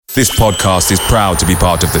This podcast is proud to be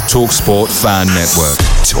part of the TalkSport Fan Network.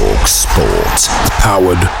 TalkSport.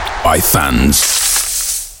 Powered by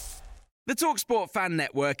fans. The TalkSport Fan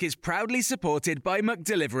Network is proudly supported by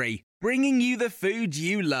McDelivery, bringing you the food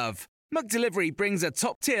you love. McDelivery brings a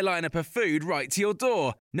top-tier lineup of food right to your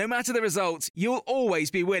door. No matter the result, you'll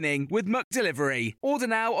always be winning with McDelivery. Order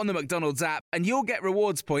now on the McDonald's app and you'll get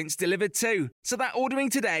rewards points delivered too. So that ordering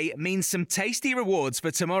today means some tasty rewards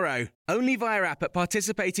for tomorrow. Only via app at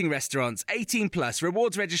participating restaurants. 18 plus.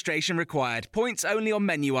 Rewards registration required. Points only on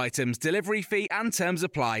menu items. Delivery fee and terms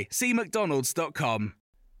apply. See mcdonalds.com.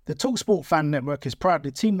 The TalkSport Fan Network is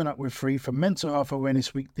proudly teaming up with Free for Mental Health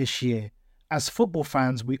Awareness Week this year. As football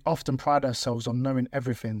fans, we often pride ourselves on knowing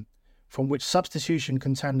everything, from which substitution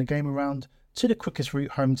can turn the game around to the quickest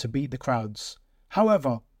route home to beat the crowds.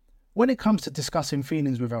 However, when it comes to discussing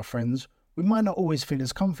feelings with our friends, we might not always feel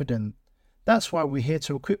as confident. That's why we're here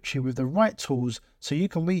to equip you with the right tools so you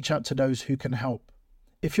can reach out to those who can help.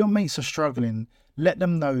 If your mates are struggling, let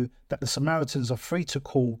them know that the Samaritans are free to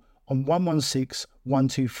call on 116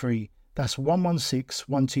 123. That's 116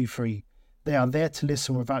 123. They are there to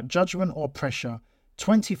listen without judgment or pressure,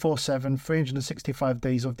 24/7, 365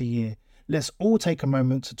 days of the year. Let's all take a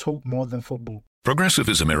moment to talk more than football. Progressive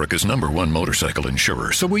is America's #1 motorcycle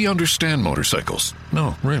insurer, so we understand motorcycles.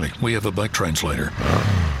 No, really, we have a bike translator.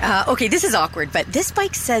 Okay, this is awkward, but this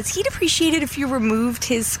bike says he'd appreciate it if you removed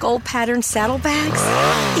his skull pattern saddlebags.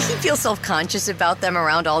 He feels self-conscious about them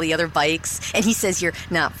around all the other bikes, and he says you're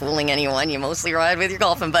not fooling anyone. You mostly ride with your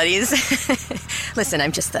golfing buddies. Listen,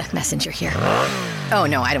 I'm just the messenger here. Oh,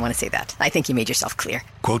 no, I don't want to say that. I think you made yourself clear.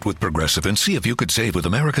 Quote with Progressive and see if you could save with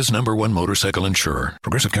America's #1 motorcycle insurer.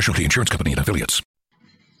 Progressive Casualty Insurance Company and Affiliates.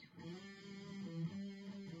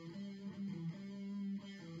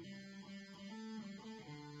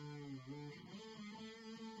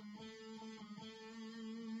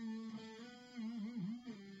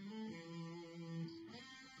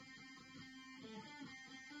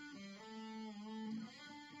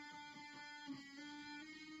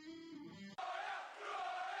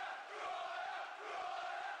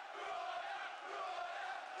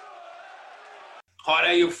 Hi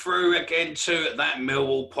there, you're through again to that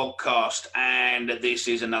Millwall podcast, and this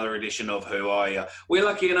is another edition of Who Are You? We're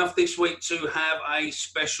lucky enough this week to have a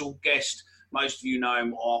special guest. Most of you know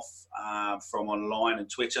him off from online and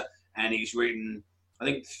Twitter, and he's written, I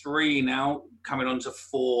think, 3 now, coming on to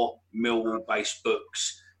 4 Millwall-based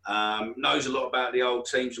books. Knows a lot about the old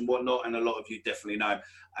teams and whatnot, and a lot of you definitely know him.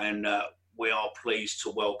 And we are pleased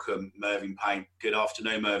to welcome Mervyn Payne. Good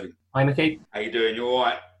afternoon, Mervyn. Hi, Mickey. How you doing? You all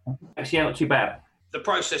right? Actually, not too bad. The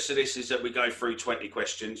process of this is that we go through 20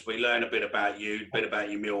 questions. We learn a bit about you, a bit about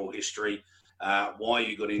your Millwall history, why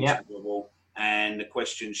you got into Millwall, and the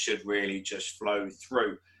questions should really just flow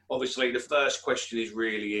through. Obviously, the first question is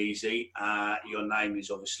really easy. Your name is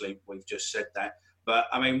obviously, we've just said that. But,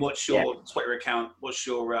 I mean, what's your Twitter account? What's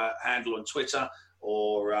your handle on Twitter?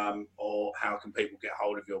 Or how can people get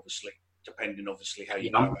hold of you, obviously, depending, obviously, how you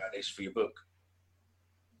know about this for your book?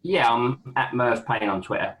 Yeah, I'm at Merv Payne on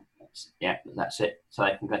Twitter. Yeah, that's it. So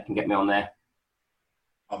they can get me on there.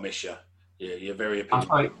 I miss you. Yeah, you're very opinionated.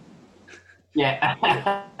 Sorry. Yeah.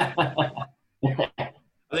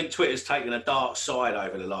 I think Twitter's taken a dark side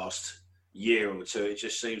over the last year or two. It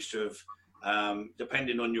just seems to have,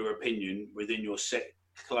 depending on your opinion, within your set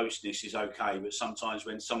closeness is okay. But sometimes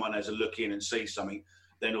when someone has a look in and sees something,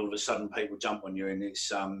 then all of a sudden people jump on you, and it's,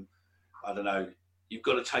 I don't know, you've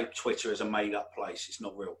got to take Twitter as a made-up place. It's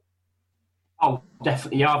not real. Oh,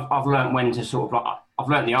 definitely. Yeah, I've learned when to sort of I've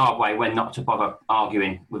learned the hard way when not to bother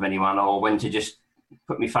arguing with anyone, or when to just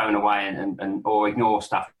put my phone away and or ignore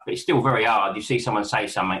stuff. But it's still very hard. You see someone say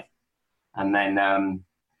something, and then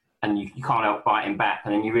and you can't help biting back,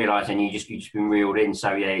 and then you realise then you've just been reeled in.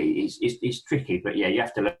 So yeah, it's tricky. But yeah, you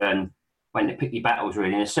have to learn when to pick your battles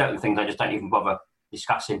really. And there's certain things I just don't even bother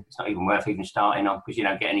discussing. It's not even worth even starting on because you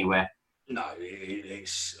don't get anywhere. No,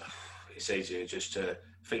 it's easier just to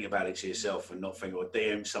think about it to yourself and not think or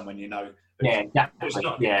DM someone you know. Yeah,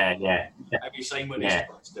 exactly. Yeah. Have you seen what this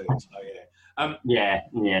guy's doing? So yeah.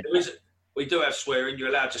 We do have swearing. You're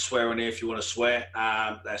allowed to swear on here if you want to swear.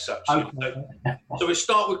 That's up to you. So we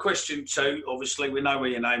start with question 2. Obviously, we know where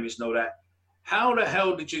your name is and all that. How the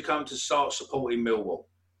hell did you come to start supporting Millwall?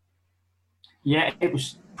 Yeah, it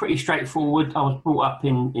was pretty straightforward. I was brought up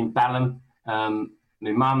in Balham. My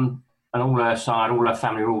mum and all her side, all her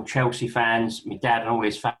family were all Chelsea fans. My dad and all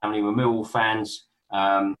his family were Millwall fans.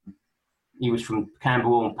 He was from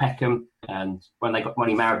Camberwell and Peckham, and when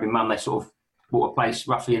he married my mum, they sort of bought a place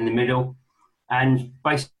roughly in the middle. And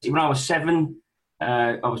basically, when I was 7,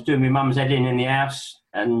 I was doing my mum's heading in the house,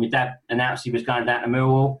 and my dad announced he was going down to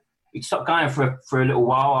Millwall. He stopped going for a little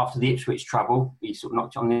while after the Ipswich trouble. He sort of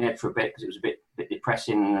knocked it on the head for a bit because it was a bit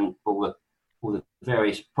depressing and all the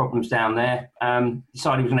various problems down there.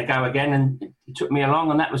 Decided he was going to go again, and he took me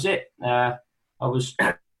along, and that was it. That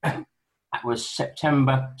was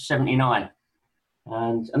September '79,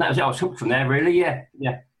 and that was it. I was hooked from there, really. Yeah.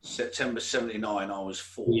 September '79. I was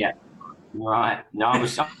 4. Yeah. Right. No, I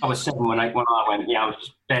was 7 when I went. Yeah, I was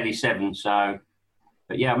just barely 7. So,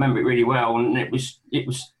 but yeah, I remember it really well, and it was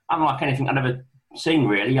unlike anything I'd ever seen,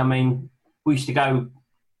 really. I mean, we used to go,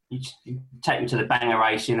 you'd take me to the banger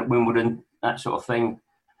racing at Wimbledon, that sort of thing,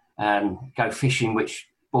 and go fishing, which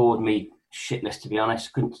bored me shitless, to be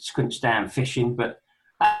honest. Couldn't stand fishing, but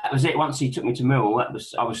that was it. Once he took me to Millwall,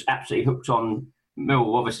 I was absolutely hooked on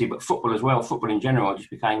Millwall, obviously, but football as well. Football in general, I just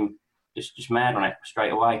became just mad on it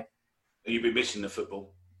straight away. Have you been missing the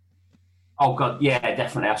football? Oh God, yeah,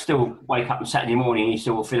 definitely. I still wake up on Saturday morning and you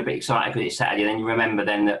still feel a bit excited because it's Saturday, and then you remember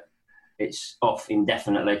then that it's off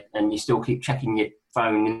indefinitely, and you still keep checking your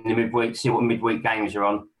phone in the midweek to see what midweek games are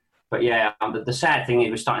on. But yeah, the sad thing is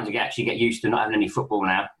we're starting to actually get used to not having any football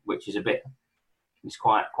now, which is it's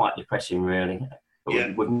quite depressing, really.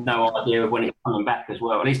 But with no idea of when it's coming back as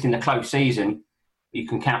well. At least in the close season, you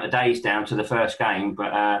can count the days down to the first game,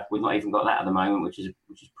 but we've not even got that at the moment, which is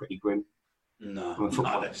pretty grim. No,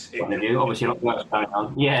 that's it. Obviously, a lot of work's going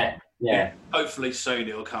on. Yeah. Hopefully soon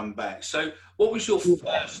it'll come back. So, what was your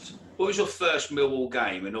first Millwall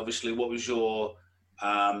game, and obviously, what was your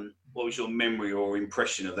memory or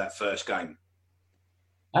impression of that first game?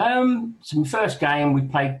 So my first game, we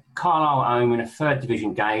played Carlisle at home in a 3rd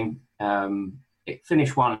division game. It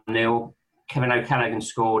finished 1-0. Kevin O'Callaghan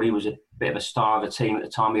scored. He was a bit of a star of the team at the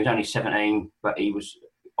time. He was only 17, but he was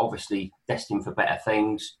obviously destined for better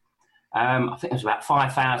things. I think there was about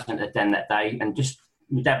 5,000 at the Den that day, and just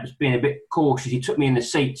my dad was being a bit cautious. He took me in the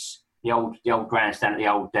seats, the old grandstand at the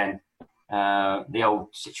old Den, the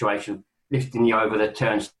old situation, lifting you over the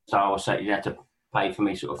turnstile so you had to pay for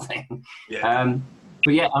me, sort of thing. Yeah.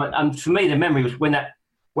 But yeah, and for me, the memory was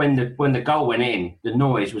when the goal went in, the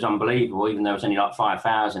noise was unbelievable, even though there was only like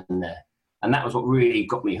 5,000 in there. And that was what really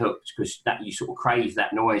got me hooked, because that you sort of crave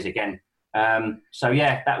that noise again. So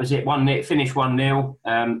yeah, that was it. It finished 1-0.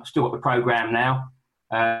 I've still got the programme now.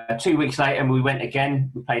 2 weeks later, we went again.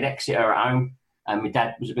 We played Exeter at home, and my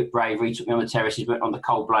dad was a bit braver. He took me on the terraces, went on the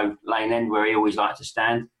cold blow lane end where he always liked to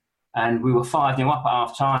stand, and we were 5-0 up at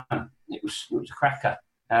half time. It was a cracker,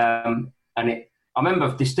 I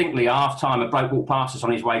remember distinctly at half time a bloke walked past us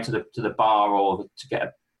on his way to the bar or to get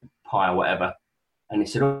a pie or whatever. And he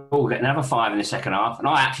said, we'll get another 5 in the second half. And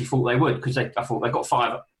I actually thought they would, because I thought they got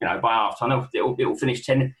 5, by half time. It'll finish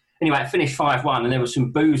 10. Anyway, it finished 5-1, and there was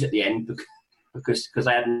some booze at the end because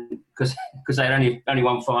they had only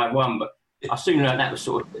won 5-1. But I soon learned that was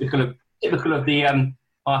sort of typical of the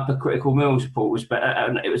hypercritical Mill supporters. But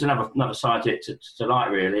it was another side to it to like,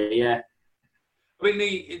 really. Yeah. I mean,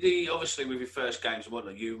 the obviously with your first games and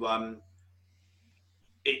whatnot,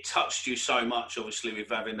 it touched you so much, obviously, with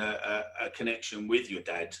having a connection with your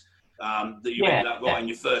dad, that you ended up writing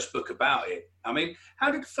your first book about it. I mean,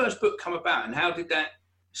 how did the first book come about, and how did it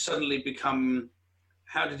suddenly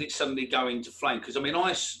go into flame? Because, I mean,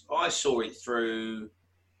 I saw it through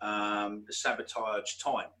the Sabotage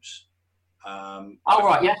Times.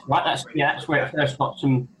 Right. That's where it first got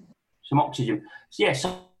some oxygen.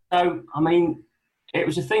 So, I mean, it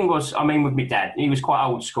was with my dad, he was quite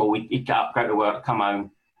old school. He'd get up, go to work, come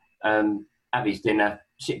home, have his dinner,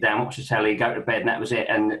 sit down, watch the telly, go to bed, and that was it.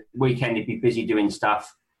 And weekend he'd be busy doing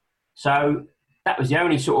stuff. So that was the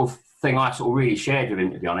only sort of thing I sort of really shared with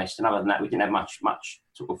him, to be honest. And other than that, we didn't have much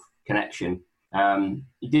sort of connection.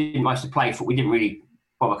 He didn't mostly play football. We didn't really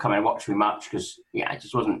bother coming and watch me much because it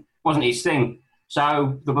just wasn't his thing.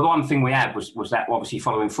 So the one thing we had was that obviously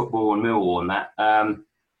following football and Millwall and that.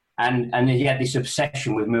 And he had this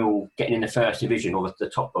obsession with Millwall getting in the first division, or the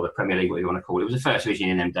top of the Premier League, what you want to call it. It was the first division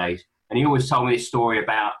in them days. And he always told me this story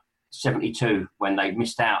about 72 when they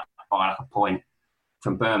missed out by like a point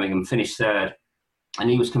from Birmingham, finished 3rd. And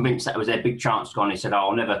he was convinced that was their big chance gone. He said,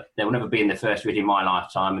 they'll never be in the first division in my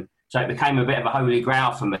lifetime. And so it became a bit of a holy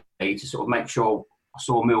grail for me to sort of make sure I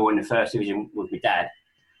saw Millwall in the first division with my dad.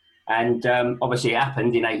 And obviously it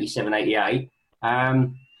happened in 87, 88.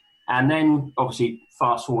 And then, obviously,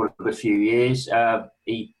 fast forward a few years,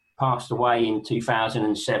 he passed away in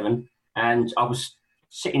 2007. And I was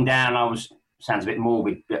sitting down, sounds a bit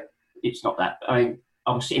morbid, but it's not that. I mean,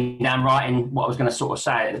 I was sitting down writing what I was going to sort of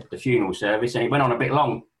say at the funeral service, and it went on a bit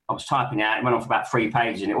long. I was typing out, it went on for about 3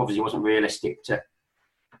 pages, and it obviously wasn't realistic to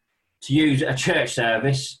use at a church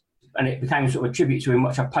service. and it became sort of a tribute to him,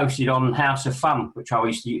 which I posted on House of Fun, which I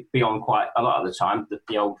used to be on quite a lot of the time,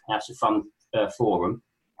 the old House of Fun forum.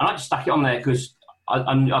 And I just stuck it on there because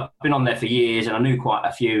I've been on there for years, and I knew quite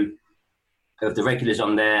a few of the regulars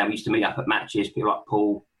on there. We used to meet up at matches, people like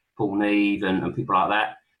Paul Neve and people like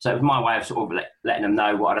that. So it was my way of sort of letting them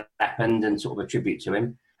know what had happened and sort of a tribute to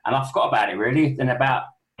him. And I forgot about it really. Then about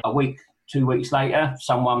a week, 2 weeks later,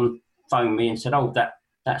 someone phoned me and said, "Oh,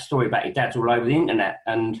 that story about your dad's all over the internet,"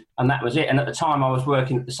 and that was it. And at the time, I was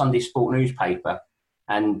working at the Sunday Sport newspaper,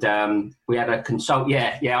 and we had a consult.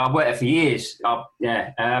 Yeah, I worked there for years.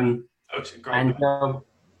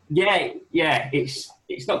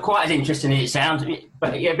 It's not quite as interesting as it sounds,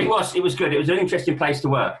 but yeah, but it was good. It was an interesting place to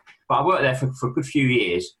work. But I worked there for a good few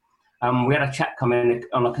years. We had a chap come in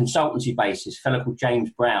on a consultancy basis, a fellow called James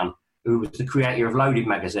Brown, who was the creator of Loaded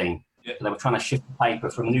magazine. Yeah. So they were trying to shift the paper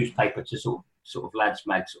from newspaper to sort of lads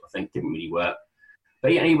mag sort of thing. Didn't really work.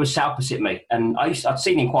 But he was sat opposite me, and I'd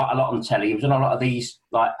seen him quite a lot on telly. He was on a lot of these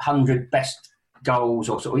like 100 best goals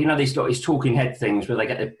or sort of, these talking head things where they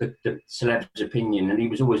get the celeb's opinion, and he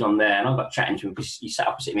was always on there. And I got chatting to him because he sat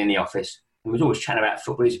opposite me in the office. He was always chatting about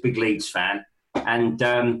football. He's a big Leeds fan, and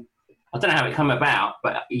I don't know how it came about,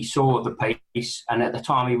 but he saw the piece, and at the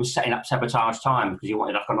time he was setting up Sabotage Time because he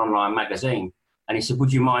wanted like an online magazine. And he said,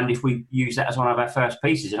 "Would you mind if we use that as one of our first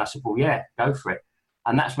pieces?" And I said, "Well, yeah, go for it."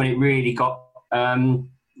 And that's when it really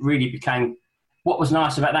became. What was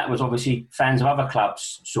nice about that was obviously fans of other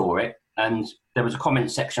clubs saw it, and there was a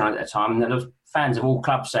comment section at the time, and there was fans of all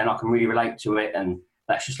clubs saying, "I can really relate to it," and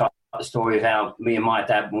that's just like the story of how me and my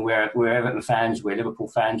dad, we're Everton fans, we're Liverpool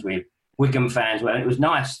fans, we're Wigan fans, and it was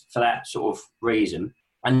nice for that sort of reason.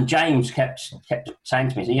 And James kept saying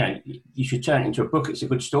to me, you should turn it into a book. It's a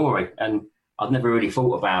good story, and I'd never really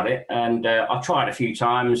thought about it, and I tried a few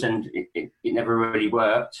times, and it never really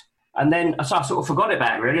worked. And then I sort of forgot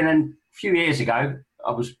about it really. And then a few years ago,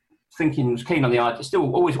 I was keen on the idea.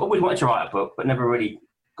 Still, always wanted to write a book, but never really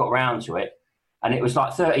got around to it. And it was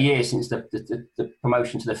like 30 years since the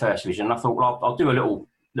promotion to the First Division. And I thought, well, I'll do a little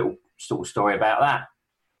sort of story about that.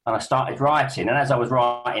 And I started writing, and as I was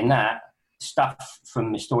writing that, stuff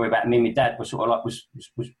from the story about me and my dad was sort of like was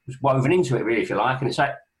woven into it, really, if you like. And it's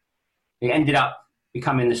like it ended up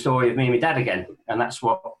becoming the story of me and my dad again. And that's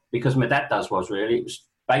what, because my dad was really, it was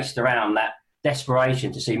based around that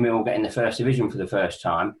desperation to see Mill get in the First Division for the first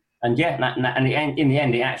time. And yeah, in the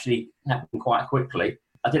end, it actually happened quite quickly.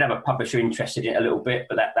 I did have a publisher interested in it a little bit,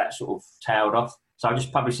 but that sort of tailed off. So I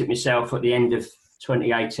just published it myself at the end of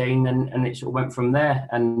 2018, and it sort of went from there.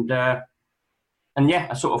 And yeah,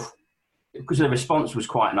 I sort of, because the response was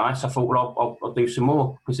quite nice, I thought, well, I'll do some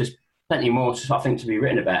more, because there's plenty more, I think, to be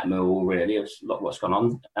written about Millwall, really. There's a lot of what's gone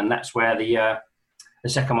on, and that's where the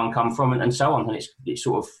second one come from, and so on, and it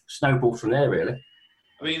sort of snowballed from there, really.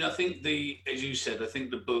 I mean, I think as you said, I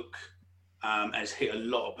think the book has hit a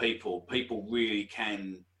lot of people. People really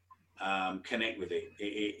can connect with it.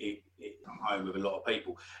 It come home with a lot of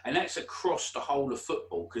people, and that's across the whole of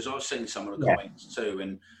football. Because I've seen some of the comments too,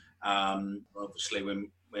 and obviously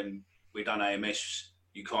when we done AMS,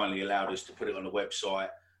 you kindly allowed us to put it on the website.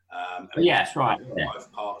 That's right.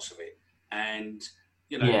 Both parts of it, and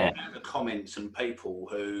the comments and people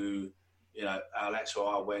who, oh, that's where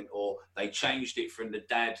I went, or they changed it from the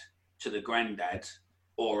dad to the granddad,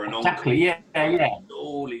 or an uncle.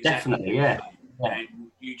 All exactly. Definitely, yeah. And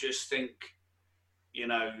you just think,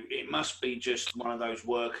 it must be just one of those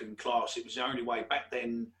working class. It was the only way back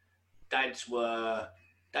then. Dads were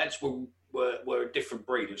a different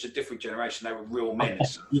breed. It was a different generation. They were real men,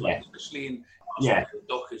 especially in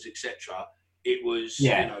Dockers, etc. It was,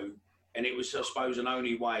 and it was, I suppose, an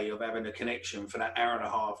only way of having a connection for that hour and a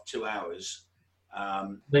half, 2 hours.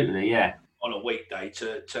 Absolutely, yeah. On a weekday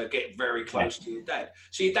to get very close to your dad.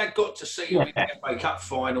 So your dad got to see you in the FA Cup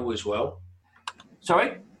final as well.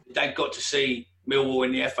 Sorry? Your dad got to see Millwall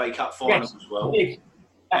in the FA Cup final as well.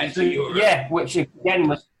 Yeah, which again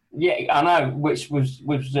was, I know, which was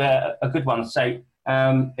a good one. So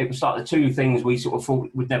it was like the two things we sort of thought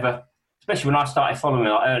would never, especially when I started following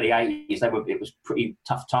like early 80s, it was pretty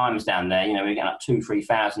tough times down there. We were getting up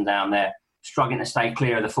 2,000-3,000 down there, struggling to stay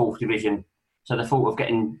clear of the fourth division. So the thought of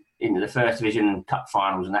getting into the First Division and Cup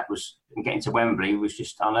finals and getting to Wembley was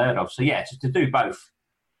just unheard of. So yeah, to do both.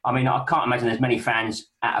 I mean, I can't imagine there's many fans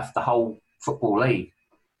out of the whole Football League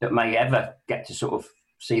that may ever get to sort of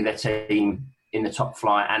see their team in the top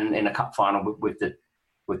flight and in a cup final with the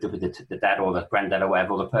dad or the granddad or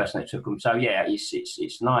whatever, or the person that took them. So yeah,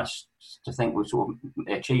 it's nice to think we've sort of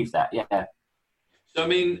achieved that. Yeah. So I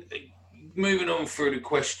mean, moving on through the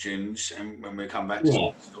questions, and when we come back to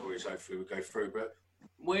the stories, hopefully we'll go through. But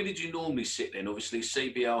where did you normally sit then? Obviously,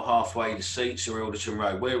 CBL halfway, the seats are Alderton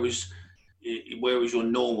Road. Where was your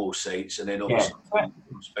normal seats? And then obviously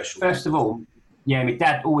special. First of all, my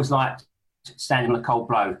dad always liked standing on the cold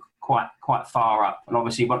blow quite far up. And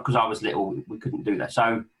obviously, because I was little, we couldn't do that.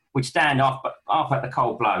 So we'd stand off at the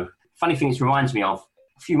cold blow. Funny thing, this reminds me of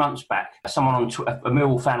a few months back, someone on Twitter, a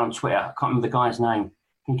Millwall fan on Twitter, I can't remember the guy's name.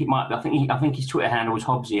 I think it might be. I think his Twitter handle was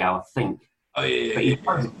Hobbsio, I think. Oh,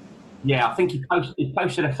 yeah. I think he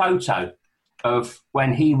posted a photo of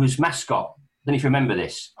when he was mascot. I don't know if you remember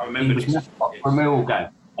this. I remember He was mascot for a Millwall game.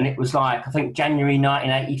 And it was like, I think, January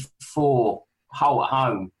 1984, Hull at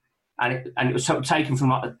home. And it was sort of taken from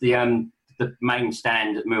like the main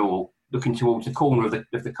stand at Millwall, looking towards the corner of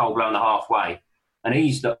the cold blow on the halfway. And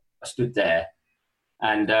he's stood there.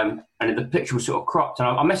 And the picture was sort of cropped. And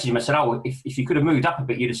I messaged him. I said, if you could have moved up a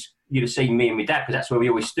bit, you'd have seen me and my dad, because that's where we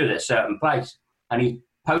always stood at a certain place. And he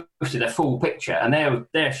posted a full picture. And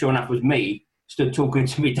there, sure enough, was me stood talking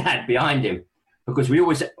to my dad behind him, because we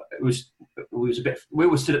always stood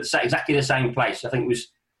at exactly the same place. I think it was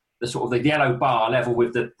the sort of the yellow bar level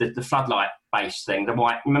with the floodlight base thing. The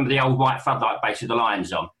white, remember the old white floodlight base with the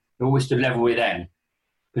lines on? We always stood level with them,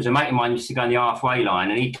 because a mate of mine used to go on the halfway line,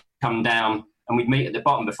 and he'd come down and we'd meet at the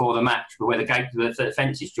bottom before the match, where the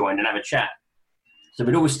fences joined, and have a chat. So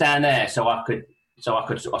we'd always stand there, so I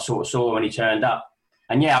sort of saw when he turned up.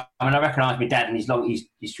 And I recognised my dad and his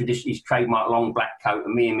trademark long black coat,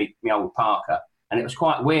 and me and my old Parker. And it was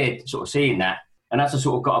quite weird sort of seeing that. And as I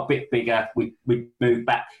sort of got a bit bigger, we moved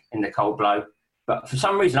back in the cold blow. But for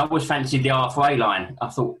some reason, I always fancied the halfway line. I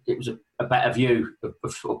thought it was a better view of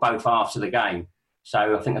sort of both halves of the game.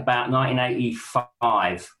 So I think about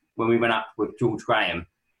 1985, when we went up with George Graham,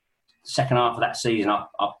 second half of that season, I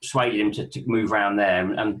persuaded him to move around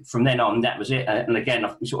there. And from then on, that was it. And again,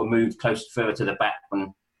 we sort of moved further to the back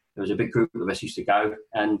when there was a big group of us used to go.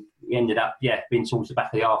 And we ended up, being towards the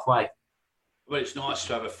back of the halfway. Well, it's nice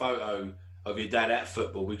to have a photo of your dad at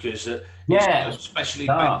football, because especially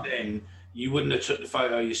back then, you wouldn't have took the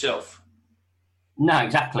photo yourself. No,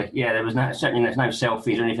 exactly. Yeah, there's no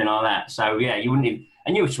selfies or anything like that. So you wouldn't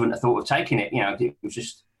have thought of taking it. It was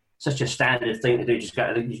just such a standard thing to do. You just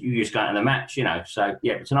go to the match. So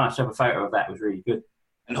it's nice to have a photo of that. It was really good.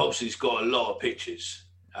 And Hobson's got a lot of pictures.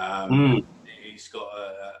 He's got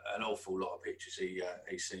an awful lot of pictures. He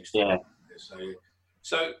seems to.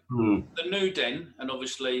 So the new den, and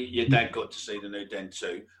obviously your dad got to see the new den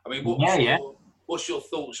too. I mean, what's your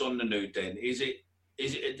thoughts on the new den? Is it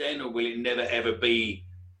a den, or will it never ever be,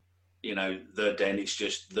 the den? It's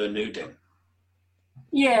just the new den.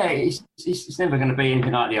 Yeah, it's never going to be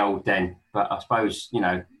anything like the old den. But I suppose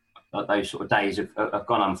those sort of days have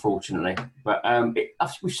gone, unfortunately. But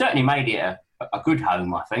we've certainly made it a good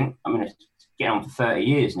home, I think. I mean, it's getting on for 30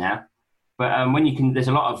 years now. But there's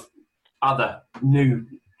a lot of other new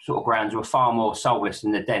sort of grounds who are far more soulless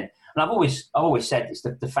than the den. And I've always said it's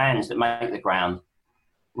the fans that make the ground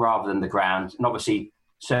rather than the ground. And obviously,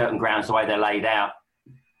 certain grounds, the way they're laid out,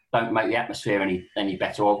 don't make the atmosphere any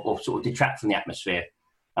better, or sort of detract from the atmosphere.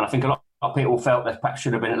 And I think a lot of people felt there perhaps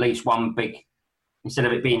should have been at least one big, instead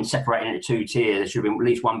of it being separated into two tiers, there should have been at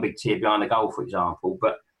least one big tier behind the goal, for example.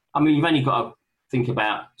 But I mean, you've only got to think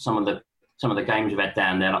about some of the games we've had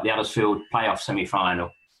down there, like the Huddersfield playoff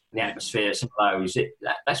semi-final. The atmosphere, some of those.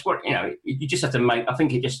 That's what you just have to make. I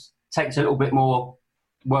think it just takes a little bit more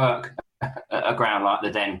work at a ground like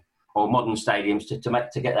the Den or modern stadiums to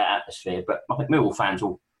get that atmosphere. But I think Millwall fans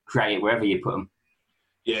will create it wherever you put them.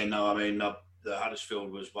 Yeah, no, I mean the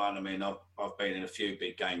Huddersfield was one. I mean, I've been in a few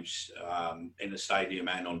big games in the stadium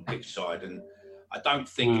and on pitch side, and I don't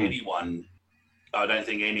think any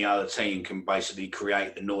other team can basically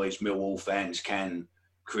create the noise Millwall fans can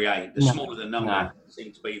create. The smaller the number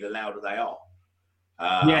seems to be, the louder they are.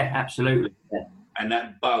 Absolutely. Yeah. And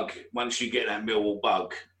that bug, once you get that Millwall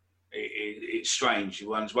bug, it's strange.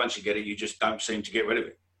 Once you get it, you just don't seem to get rid of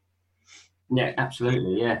it. Yeah,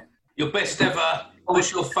 absolutely. Yeah. Your best ever.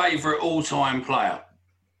 What's your favourite all-time player?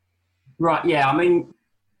 Right. Yeah. I mean,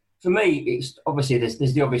 for me, it's obviously there's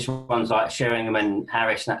the obvious ones like Sheringham and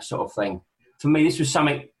Harris and that sort of thing. For me, this was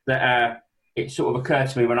something that. It sort of occurred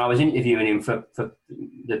to me when I was interviewing him for the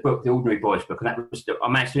book, the Ordinary Boys book, and I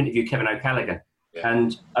managed to interview Kevin O'Callaghan. Yeah.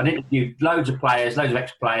 And I'd interviewed loads of players, loads of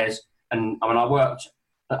ex-players, and I mean,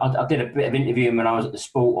 I did a bit of interviewing when I was at the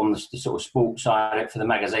sport, on the sort of sports side for the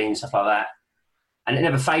magazine, stuff like that. And it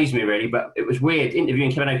never fazed me really, but it was weird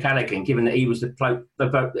interviewing Kevin O'Callaghan, given that he was the bloke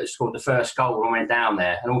that scored the first goal when I went down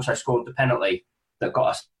there, and also scored the penalty that got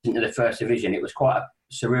us into the first division. It was quite a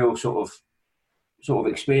surreal sort of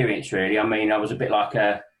experience, really. I mean, I was a bit like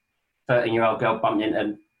a 13-year-old girl bumping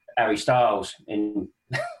into Harry Styles in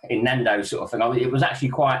in Nando sort of thing. I mean, it was actually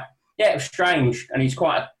quite, it was strange, and he's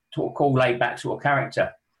quite a sort of cool, laid-back sort of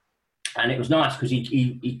character. And it was nice because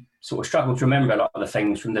he sort of struggled to remember a lot of the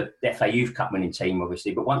things from the FA Youth Cup winning team,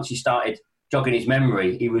 obviously. But once he started jogging his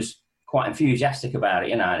memory, he was quite enthusiastic about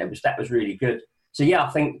it, and that was really good. So yeah, I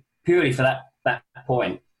think purely for that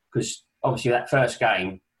point, because obviously that first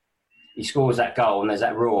game, he scores that goal and there's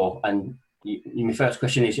that roar, and my first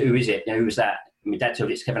question is, who is it? Who was that? My dad told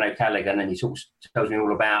me it's Kevin O'Callaghan, and he tells me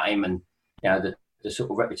all about him and the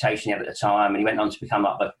sort of reputation he had at the time, and he went on to become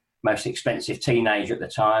like the most expensive teenager at the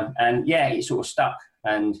time, and yeah, it sort of stuck.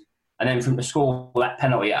 And then from to score that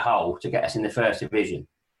penalty at Hull to get us in the first division,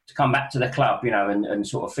 to come back to the club, and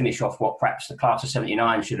sort of finish off what perhaps the class of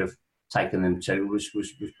 '79 should have taken them to was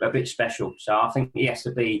a bit special. So I think he has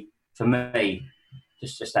to be, for me,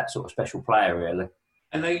 just that sort of special player, really.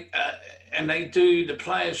 And the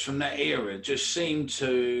players from that era just don't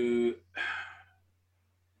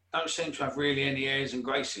seem to have really any airs and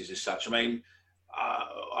graces as such. I mean,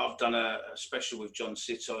 I've done a special with John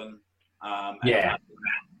Sitton. Yeah.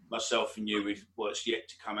 Myself and you with what's yet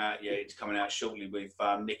to come out. Yeah, it's coming out shortly with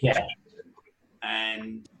Nicky Jackson.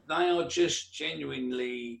 And they are just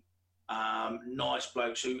genuinely nice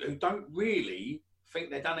blokes who don't really think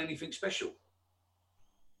they've done anything special.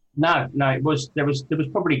 No, there was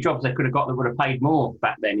probably jobs they could have got that would have paid more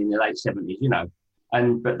back then in the late 70s,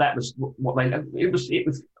 but that was what it was.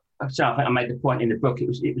 So I think I made the point in the book. It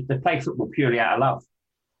was they played football purely out of love.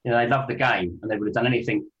 They loved the game, and they would have done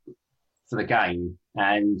anything for the game.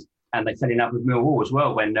 And they fell in love with Millwall as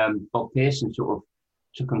well when Bob Pearson sort of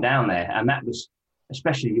took them down there. And that was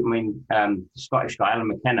especially, the Scottish guy Alan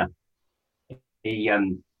McKenna. He,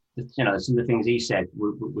 some of the things he said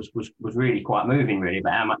was really quite moving, really,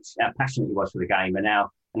 about how passionate he was for the game, and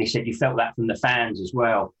he said you felt that from the fans as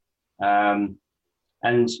well. That's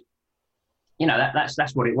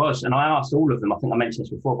what it was. And I asked all of them, I think I mentioned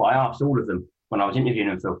this before, but I asked all of them when I was interviewing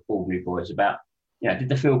them for Ordinary Boys about, did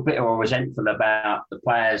they feel bitter or resentful about the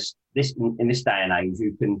players in this day and age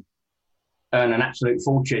who can earn an absolute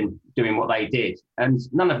fortune doing what they did? And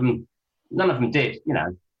none of them did.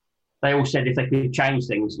 They all said if they could change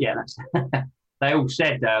things, they all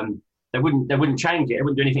said they wouldn't change it. They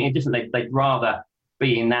wouldn't do anything different. They'd rather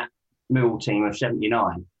be in that Millwall team of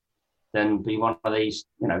 '79 than be one of these,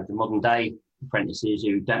 the modern day apprentices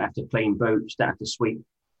who don't have to clean boots, don't have to sweep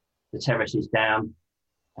the terraces down,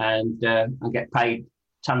 and get paid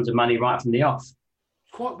tons of money right from the off.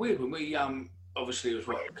 It's quite weird when we obviously it was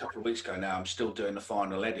a couple of weeks ago now. I'm still doing the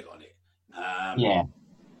final edit on it.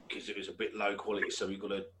 Because it was a bit low quality, so we've got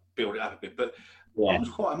to build it up a bit. But I was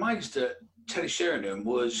quite amazed that Teddy Sheringham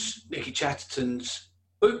was Nicky Chatterton's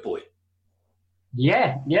boot boy.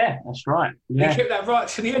 Yeah, that's right. Yeah. He kept that right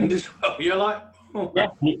to the end as well. You're like, oh.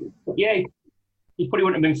 He probably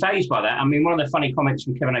wouldn't have been fazed by that. I mean, one of the funny comments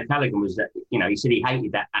from Kevin O'Callaghan was that, he said he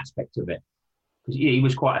hated that aspect of it because he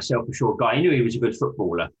was quite a self-assured guy. He knew he was a good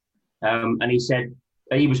footballer. And he said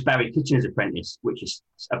he was Barry Kitchener's apprentice, which is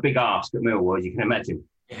a big ask at Millwall, as you can imagine.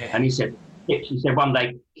 Yeah. And he said one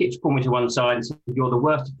day, Kitch pulled me to one side and said, "You're the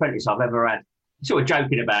worst apprentice I've ever had." Sort of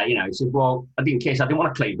joking about, he said, "Well, I didn't care, so I didn't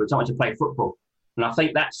want to clean boots, I wanted to play football." And I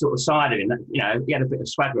think that sort of side of him, he had a bit of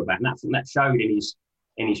swagger about, and that showed in his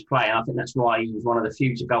play. And I think that's why he was one of the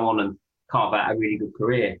few to go on and carve out a really good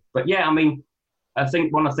career. But I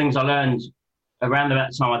think one of the things I learned around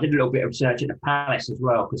that time, I did a little bit of research at the Palace as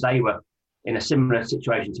well, because they were in a similar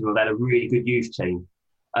situation to me. They had a really good youth team.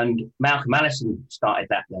 And Malcolm Allison started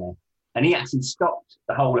that there. And he actually stopped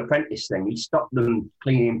the whole apprentice thing. He stopped them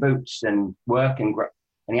cleaning boots and working.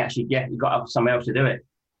 And he actually, he got someone else to do it.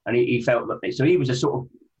 And he felt that, so he was a sort of,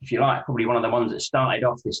 if you like, probably one of the ones that started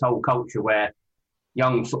off this whole culture where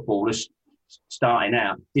young footballers starting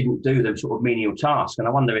out didn't do the sort of menial task. And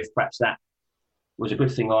I wonder if perhaps that was a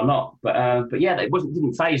good thing or not. But it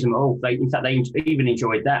didn't faze them at all. They even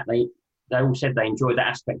enjoyed that. They all said they enjoyed that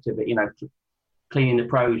aspect of it, cleaning the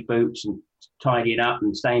pros' boots and tidying up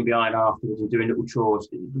and staying behind afterwards and doing little chores.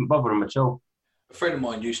 It didn't bother them at all. A friend of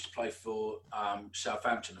mine used to play for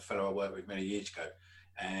Southampton, a fellow I worked with many years ago,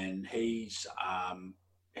 and he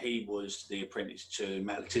was the apprentice to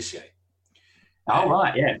Matt Le Tissier. Oh,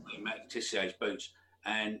 right, yeah. Matt Le Tissier's boots.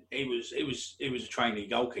 And he was a trainee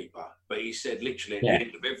goalkeeper, but he said literally at the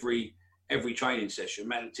end of every training session,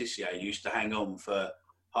 Matt Le Tissier used to hang on for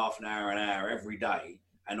half an hour every day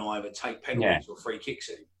and either take penalties or free kicks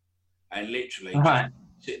at him. And literally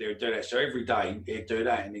sit there and do that. So every day he'd do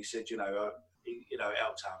that, and he said, it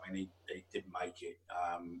helped him, and he didn't make it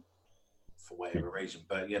for whatever reason.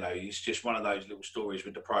 But it's just one of those little stories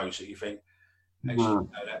with the pros that you think, actually,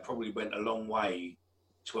 that probably went a long way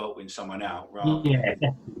to helping someone out, rather Yeah,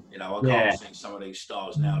 than, you know, I can't see some of these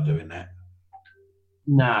stars now doing that.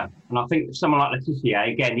 No, and I think someone like Laetitia,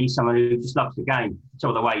 again, he's someone who just loves the game.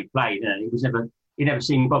 Saw the way he played, he never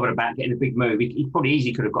seemed bothered about getting a big move. He probably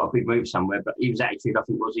easily could have got a big move somewhere, but his attitude, I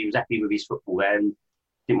think, was he was happy with his football there and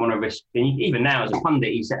didn't want to risk. And even now, as a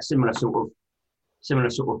pundit, he's that similar sort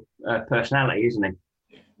of personality, isn't he?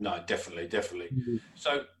 No, definitely. Mm-hmm.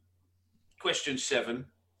 So, question 7: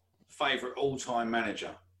 favourite all-time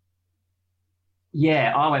manager?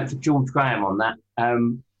 Yeah, I went for George Graham on that.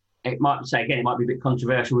 It might be a bit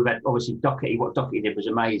controversial. We've had obviously Docherty. What Docherty did was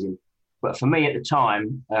amazing, but for me at the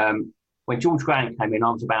time, when George Graham came in,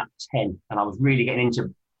 I was about 10, and I was really getting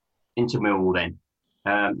into Millwall then,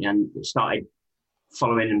 and started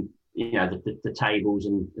following the tables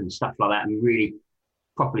and stuff like that, and really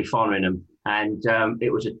properly following them. And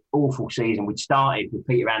it was an awful season. We'd started with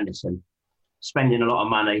Peter Anderson, spending a lot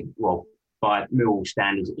of money, well, by Millwall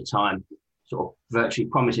standards at the time, sort of virtually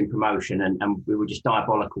promising promotion, and we were just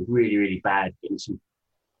diabolical, really, really bad, getting some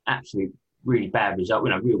absolute really bad results,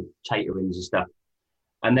 real taterings and stuff.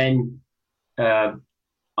 And then I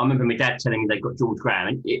remember my dad telling me they got George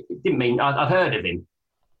Graham. It didn't mean I'd heard of him,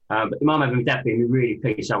 but I remember my dad being really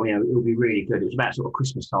pleased. So it'll be really good. It was about sort of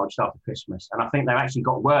Christmas time, just after Christmas, and I think they actually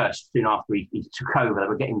got worse soon after he took over. They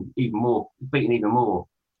were getting beaten even more,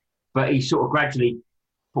 but he sort of gradually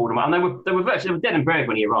pulled them up. And they were dead and buried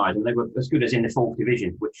when he arrived, and they were as good as in the 4th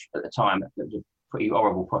division, which at the time was a pretty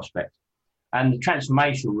horrible prospect. And the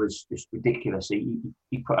transformation was just ridiculous.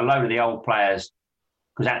 He put a load of the old players,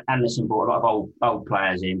 because Anderson brought a lot of old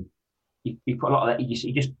players in. He put a lot of that. He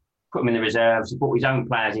just put them in the reserves. He brought his own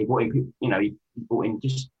players. He brought in, he brought in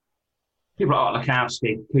just people like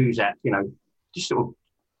Lukowski, Kuzak, just sort of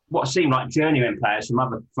what seemed like journeyman players from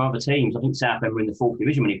other teams. I think Southend were in the 4th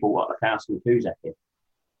division when he brought Lukowski and Kuzak in.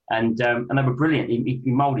 And they were brilliant. He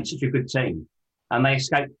moulded such a good team, and they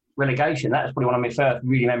escaped relegation. That was probably one of my first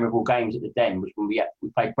really memorable games at the Den, was when we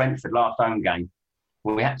played Brentford last home game,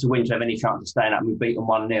 when we had to win to have any chance of staying up, and we beat them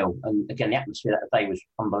 1-0. And again, the atmosphere that day was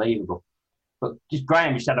unbelievable. But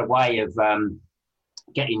Graham just had a way of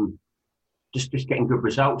getting good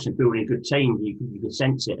results and building a good team. You could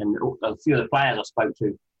sense it. And a few of the players I spoke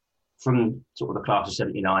to from sort of the class of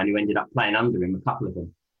 '79 who ended up playing under him, a couple of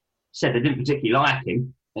them, said they didn't particularly like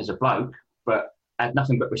him as a bloke, but had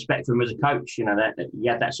nothing but respect for him as a coach. That he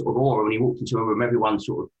had that sort of aura when he walked into a room, everyone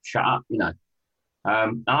sort of shut up.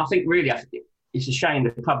 And I think really, it's a shame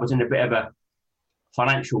the club was in a bit of a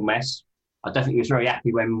financial mess. I don't think he was very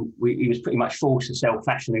happy when he was pretty much forced to sell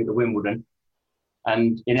Fashanu to Wimbledon,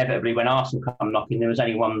 and inevitably when Arsenal come knocking, there was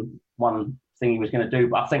only one thing he was going to do.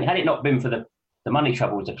 But I think had it not been for the money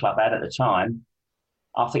troubles the club had at the time,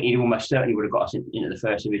 I think he almost certainly would have got us into the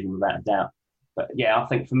 1st division without a doubt. But yeah, I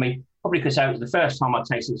think for me, probably because it was the first time I'd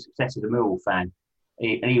tasted the success as a Millwall fan,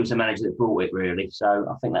 and he was the manager that brought it, really. So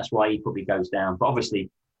I think that's why he probably goes down. But obviously,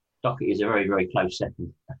 Docherty is a very, very close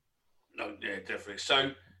second. No, yeah, definitely.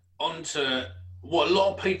 So on to what a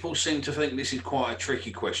lot of people seem to think this is quite a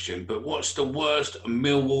tricky question, but what's the worst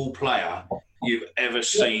Millwall player you've ever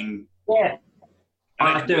seen? Yeah,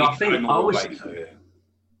 I do. I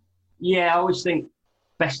always think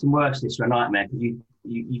best and worst is a nightmare, because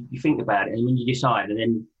you think about it, and when you decide, and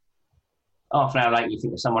then half an hour later you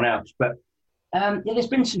think of someone else. But there's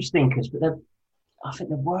been some stinkers, but I think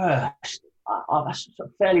the worst, that's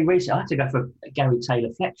fairly recent. I had to go for Gary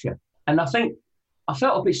Taylor-Fletcher, and I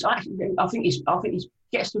felt a bit. I think he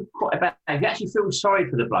gets to quite a bad. You actually feel sorry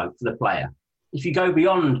for the bloke, for the player. If you go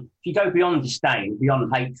beyond disdain,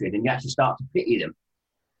 beyond hatred, and you actually start to pity them,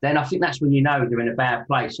 then I think that's when you know they're in a bad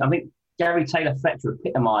place. I think Gary Taylor-Fletcher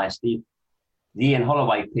epitomised the Ian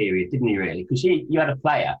Holloway period, didn't he, really? Because you had a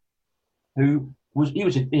player who was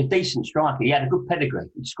a decent striker. He had a good pedigree.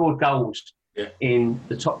 He scored goals in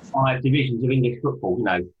the top 5 divisions of English football.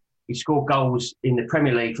 He scored goals in the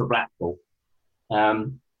Premier League for Blackpool.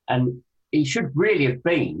 And he should really have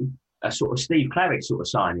been a sort of Steve Claridge sort of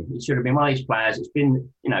signing. He should have been one of these players. It's been,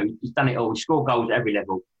 he's done it all. He scored goals at every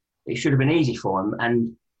level. It should have been easy for him.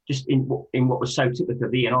 And just in what was so typical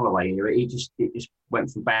of the Ian Holloway era, it just went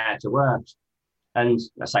from bad to worse. And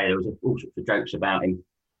I say there was all sorts of jokes about him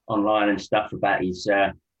online and stuff about his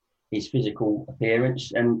physical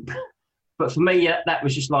appearance. But for me, that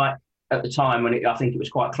was just like at the time when I think it was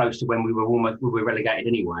quite close to when we were relegated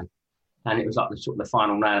anyway, and it was like the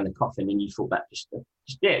final nail in the coffin. And you thought that just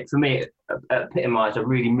for me, it epitomised a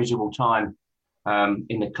really miserable time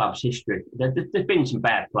in the club's history. There's been some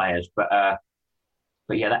bad players, but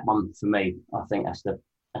yeah, that one for me, I think has to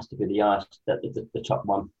be the top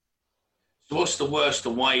one. So what's the worst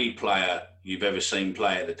away player you've ever seen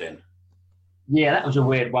play at the Den? Yeah, that was a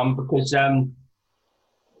weird one because a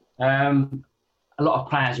lot of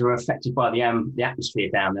players are affected by the atmosphere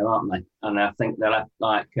down there, aren't they? And I think they'll have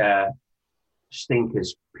like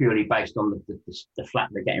stinkers purely based on the flack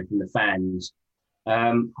they're getting from the fans.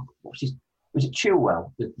 Was it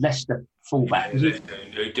Chilwell, the Leicester fullback? Who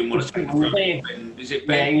didn't want to take it from Ben? Is it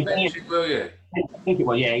Ben? Yeah, Chilwell, I think it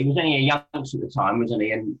was. Yeah, he was only a youngster at the time, wasn't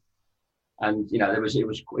he? And you know, it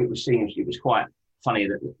was quite funny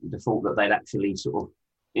that the thought that they'd actually sort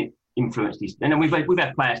of influenced these. And then we've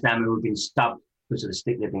had players down who have been stubbed because of the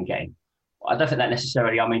stick they've been getting. I don't think that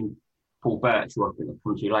necessarily. I mean, Paul Birch, who I think I'll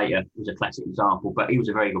come to later, was a classic example, but he was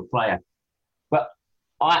a very good player. But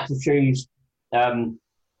I had to choose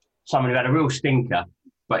someone who had a real stinker,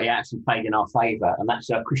 but he actually played in our favour, and that's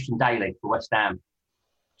Christian Daly for West Ham.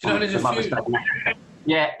 Do you know there's a few?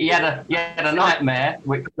 Yeah, he had a nightmare,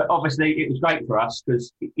 but obviously it was great for us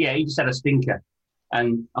because he just had a stinker,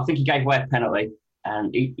 and I think he gave away a penalty,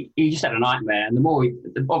 and he just had a nightmare. And the more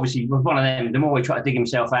obviously was one of them, the more he tried to dig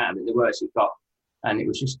himself out of it, the worse it got, and it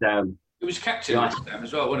was just. He was captain of West Ham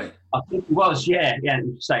as well, wasn't he? I think he was, yeah.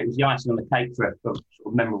 So it was the icing on the cake for a sort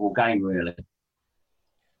of memorable game, really.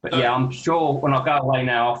 But yeah, I'm sure when I go away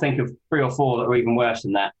now, I'll think of 3 or 4 that are even worse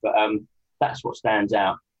than that. But that's what stands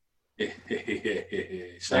out.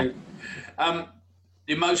 So,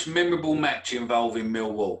 your most memorable match involving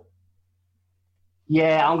Millwall?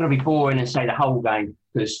 Yeah, I'm going to be boring and say the whole game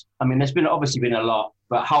because I mean, there's obviously been a lot,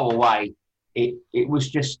 but whole away, it was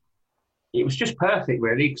just perfect,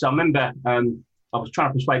 really. Because I remember I was trying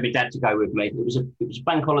to persuade my dad to go with me. It was a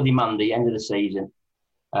bank holiday Monday, end of the season.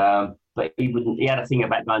 But he had a thing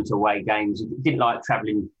about going to away games. He didn't like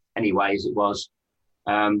travelling anyway, as it was.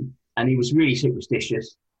 And he was really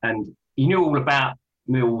superstitious. And he knew all about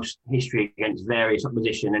Mill's history against various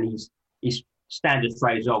opposition. And his standard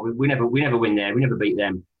phrase, we never win there, we never beat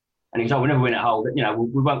them. And he's, we never win at Hull. You know,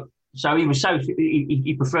 we won't. So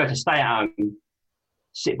he preferred to stay at home,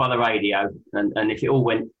 sit by the radio, and if it all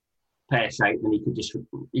went pear-shaped, then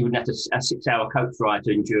he wouldn't have a 6-hour coach ride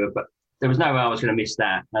to endure. But there was no way I was going to miss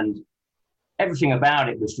that. And everything about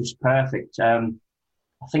it was just perfect. I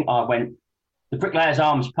think I went the Bricklayers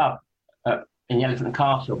Arms pub in the Elephant and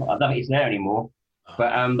Castle. I don't think it's there anymore.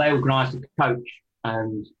 But they organised a coach,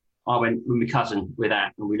 and I went with my cousin with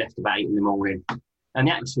that, and we left about 8 in the morning. And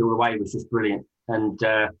the atmosphere all the way was just brilliant. And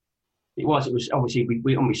it was obviously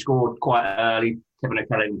we scored quite early. Kevin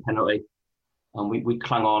O'Callaghan penalty, and we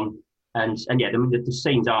clung on. And yeah, the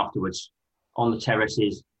scenes afterwards on the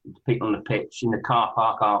terraces, the people on the pitch, in the car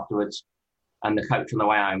park afterwards, and the coach on the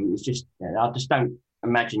way home. It was just, I just don't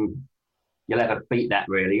imagine you'll ever beat that,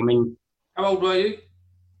 really. I mean, how old were you?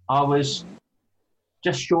 I was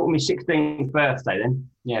just short of my 16th birthday then.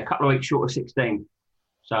 Yeah, a couple of weeks short of 16.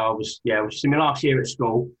 So I was just in my last year at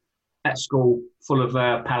school. At school, full of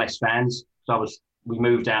Palace fans. So we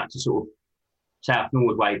moved out to sort of South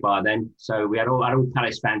Norwood way by then. So we had all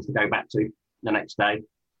Palace fans to go back to the next day.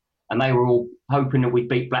 And they were all hoping that we'd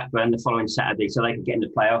beat Blackburn the following Saturday so they could get into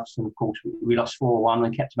the playoffs. And of course, we lost 4-1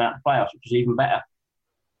 and kept them out of the playoffs, which was even better.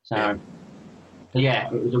 So, yeah,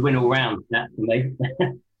 it was a win all round, that for me.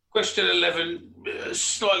 Question 11,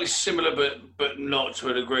 slightly similar, but not to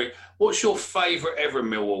a degree. What's your favourite ever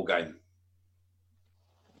Millwall game?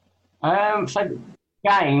 Favourite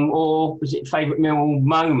game, or was it favourite Millwall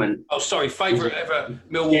moment? Oh, sorry, favourite ever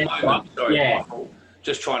Millwall moment. Sorry, yeah.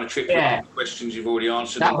 Just trying to trick you up with questions you've already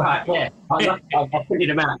answered. That's right, yeah. I printed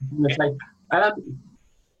them out. I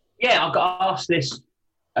got asked this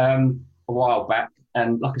a while back,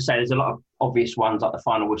 and like I say, there's a lot of obvious ones like the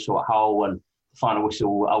final whistle at Hull and the final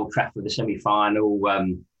whistle at Old Trafford, the semi-final,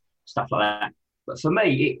 stuff like that. But for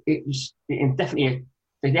me, it was definitely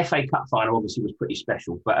the FA Cup final. Obviously, was pretty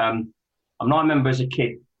special. But I remember as a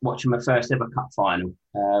kid watching my first ever cup final.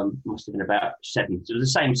 Must have been about 7. So it was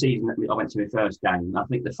the same season that I went to my first game. I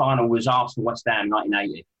think the final was Arsenal West Ham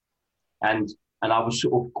 1980, and I was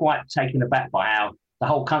sort of quite taken aback by how the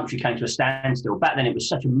whole country came to a standstill. Back then, it was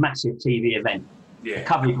such a massive TV event. Yeah. The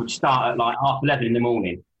coverage would start at like 11:30 in the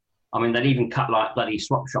morning. I mean, they'd even cut like bloody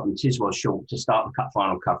Swap Shop and Tiswas short to start the cup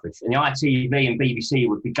final coverage. And the ITV and BBC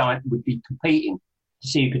would be competing to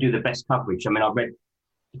see who could do the best coverage. I mean, I read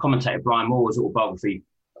the commentator Brian Moore's autobiography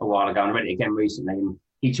a while ago, and I read it again recently. And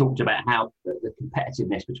he talked about how the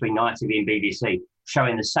competitiveness between ITV and BBC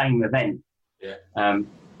showing the same event. Yeah.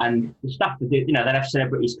 And the stuff that they'd have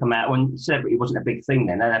celebrities come out. When celebrity wasn't a big thing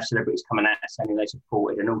then, they'd have celebrities coming out saying they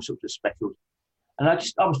supported and all sorts of specials. And I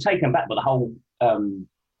was taken back by the whole,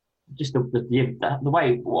 just the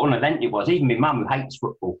way what an event it was. Even my mum, who hates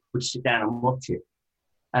football, would sit down and watch it.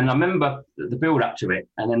 And I remember the build up to it,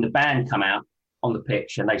 and then the band come out, on the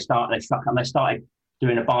pitch, and they struck up and they started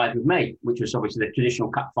doing Abide With Me, which was obviously the traditional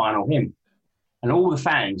cup final hymn. And all the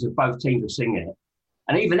fans of both teams were singing it.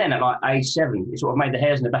 And even then, at like age 7, it sort of made the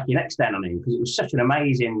hairs on the back of your neck stand on him, because it was such an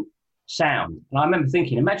amazing sound. And I remember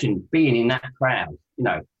thinking, imagine being in that crowd,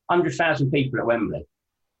 100,000 people at Wembley,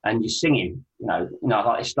 and you're singing, like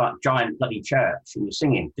it's like giant bloody church, and you're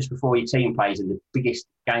singing just before your team plays in the biggest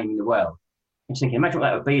game in the world. I'm thinking, imagine what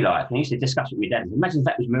that would be like. And I used to discuss it with my dad. Imagine if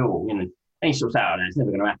that was Millwall, and he sort of said, it's never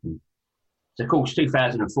going to happen. So, of course,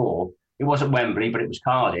 2004, it wasn't Wembley, but it was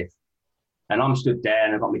Cardiff. And I'm stood there,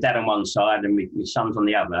 and I've got my dad on one side and my son's on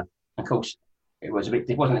the other. And of course, it wasn't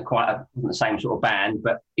the same sort of band,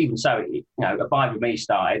 but even so, Abide With Me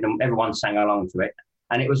started, and everyone sang along to it.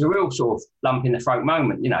 And it was a real sort of lump in the throat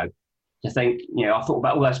moment, to think, I thought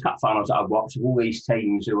about all those cup finals that I've watched of all these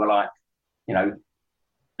teams who were like,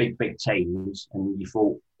 big teams. And you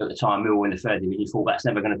thought at the time, Millwall in the third division, you thought that's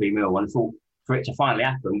never going to be Millwall. And I thought for it to finally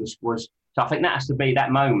happen was so I think that has to be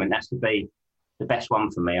that moment, has to be the best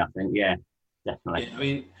one for me, I think. Yeah, definitely. Yeah, I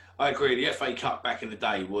mean, I agree. The FA Cup back in the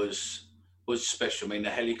day was special. I mean, the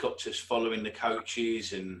helicopters following the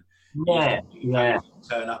coaches, and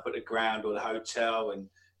turn up at the ground or the hotel, and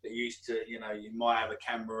they used to, you might have a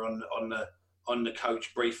camera on the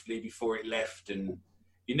coach briefly before it left, and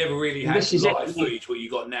you never really had live footage what you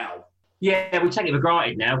got now. Yeah, we take it for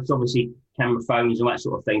granted now, because obviously camera phones and that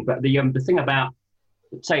sort of thing. But the thing about,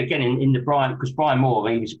 say again, in the Brian, because Brian Moore,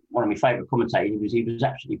 he was one of my favourite commentators. He was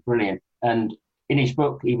absolutely brilliant, and in his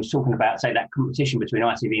book, he was talking about, say, that competition between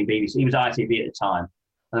ITV and BBC. He was ITV at the time,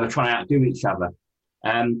 and they were trying to outdo each other.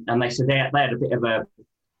 And they said they had a bit of a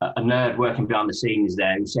nerd working behind the scenes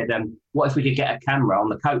there, who said, what if we could get a camera on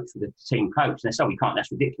the coach, for the team coach? And they said, we can't,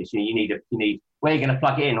 that's ridiculous. You need where are you going to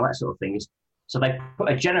plug it in, all that sort of thing. So they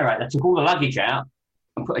put a generator, they took all the luggage out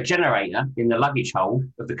and put a generator in the luggage hold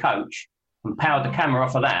of the coach and powered the camera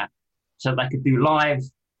off of that, so they could do live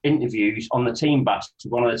interviews on the team bus to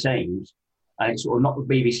one of the teams. And it sort of knocked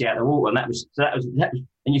the BBC out of the water. And that was,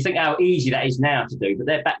 and you think how easy that is now to do, but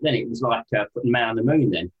back then it was like putting man on the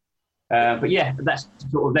moon then. But yeah, that's the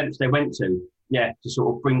sort of events they went to, to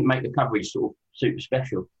sort of make the coverage sort of super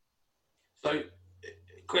special. So,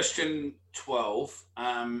 question 12,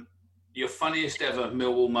 your funniest ever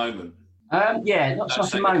Millwall moment? Not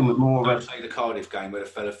such a moment, more of a... Don't say the Cardiff game where the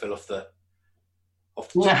fella fell off the...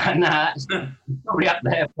 No, that's probably up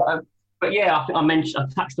there. But yeah, I think I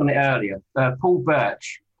touched on it earlier. Paul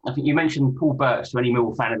Birch. I think you mentioned Paul Birch to any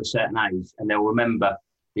Millwall fan of a certain age, and they'll remember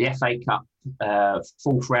the FA Cup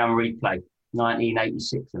fourth round replay,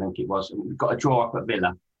 1986, I think it was. And we got a draw up at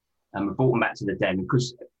Villa, and we brought them back to the Den,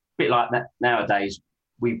 because a bit like that nowadays,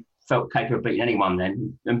 we felt capable of beating anyone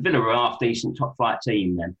then. And Villa were a half-decent top-flight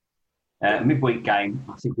team then. Midweek game,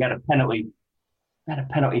 I think we had a penalty. We had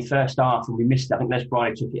a penalty first half, and we missed it. I think Les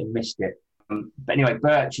Briley took it and missed it. But anyway,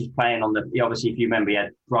 Birch is playing on obviously, if you remember, he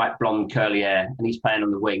had bright blonde curly hair, and he's playing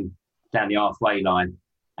on the wing down the halfway line.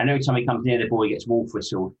 And every time he comes near the ball, he gets wolf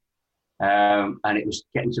whistled. And it was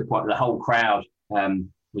getting to the point where the whole crowd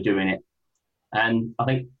were doing it. And I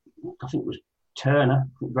think it was Turner,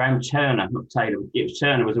 Graham Turner, not Taylor. It was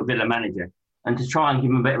Turner was a Villa manager. And to try and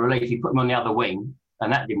give him a bit of relief, he put him on the other wing,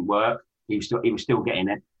 and that didn't work. He was still getting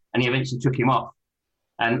it, and he eventually took him off.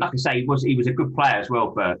 And like I say, he was a good player as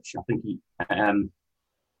well, Birch. I think he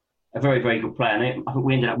a very, very good player. And I think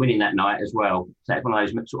we ended up winning that night as well. So it was one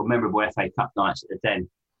of those sort of memorable FA Cup nights at the Den.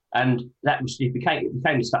 And it became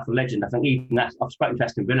the stuff of legend. I think even that, I've spoken to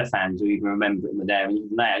Aston Villa fans who even remember it were there, and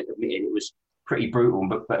even they admitted it was pretty brutal,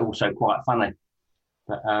 but also quite funny.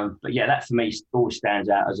 But yeah, that for me always stands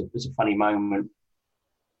out as a funny moment.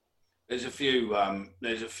 There's a few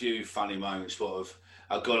funny moments sort of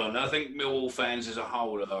I've got on. I think Millwall fans as a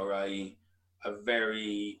whole are a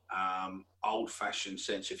very old-fashioned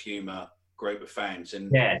sense of humour group of fans,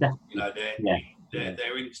 and they're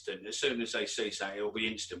instant. As soon as they see something, it'll be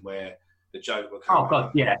instant where the joke will come. Oh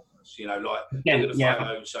God, yeah. Look at the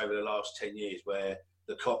photos over the last 10 years where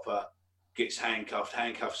the copper gets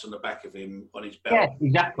handcuffs on the back of him on his belt. Yeah,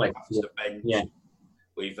 exactly. The bench. Yeah.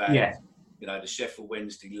 We've had, the Sheffield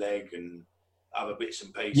Wednesday leg and other bits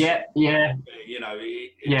and pieces. Yeah.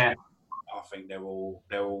 I think they're all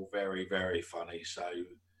very, very funny. So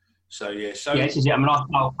yeah. This is it. I mean,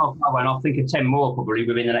 I'll think of 10 more probably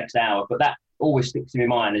within the next hour, but that always sticks in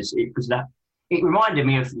my mind because it reminded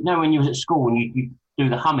me of when you was at school and you do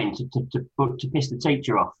the humming to piss the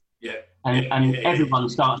teacher off. Yeah. And everyone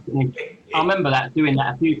starts. I remember doing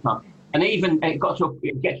that a few times, and even it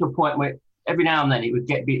get to a point where every now and then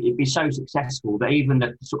it'd be so successful that even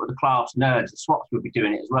the sort of the class nerds, the swaps, would be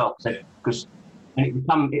doing it as well because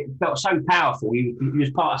and it felt so powerful. You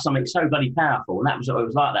was part of something so bloody powerful, and that was what it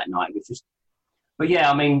was like that night. It was just, but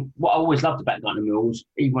yeah, I mean, what I always loved about going to Mills,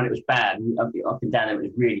 even when it was bad, and up and down there, it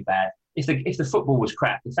was really bad. If the football was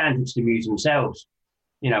crap, the fans would just amuse themselves,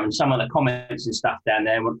 you know. And some of the comments and stuff down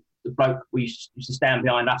there, when the bloke we used to stand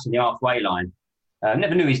behind us in the halfway line.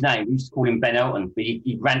 Never knew his name. We used to call him Ben Elton, but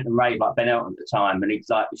he'd rant and rave like Ben Elton at the time, and he'd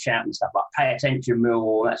like shouting stuff like "Pay attention,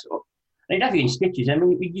 Millwall," that sort of. And he'd have you in stitches. I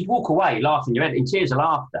mean, you'd walk away laughing your head in tears of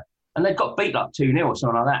laughter, and they'd got beat like 2-0 or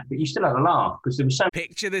something like that, but you still had a laugh because there was so.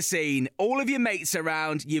 Picture the scene. All of your mates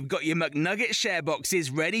around, you've got your McNugget share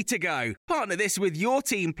boxes ready to go. Partner this with your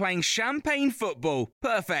team playing champagne football.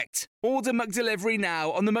 Perfect. Order McDelivery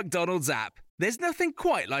now on the McDonald's app. There's nothing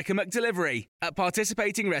quite like a McDelivery. At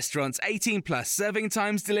participating restaurants, 18 plus, serving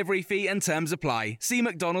times, delivery fee and terms apply. See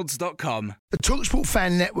mcdonalds.com. The TalkSport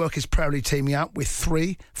Fan Network is proudly teaming up with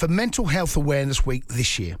 3 for Mental Health Awareness Week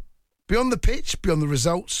this year. Beyond the pitch, beyond the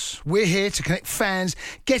results, we're here to connect fans,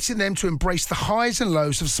 getting them to embrace the highs and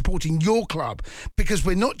lows of supporting your club, because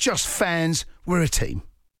we're not just fans, we're a team.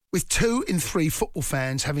 With 2 in 3 football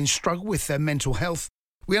fans having struggled with their mental health,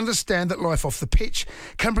 we understand that life off the pitch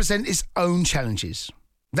can present its own challenges.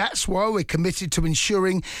 That's why we're committed to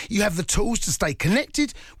ensuring you have the tools to stay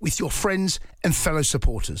connected with your friends and fellow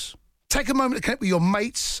supporters. Take a moment to connect with your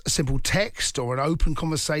mates. A simple text or an open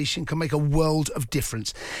conversation can make a world of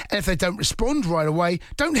difference. And if they don't respond right away,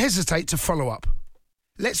 don't hesitate to follow up.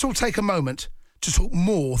 Let's all take a moment to talk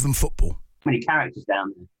more than football. Many characters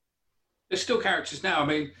down there. There's still characters now. I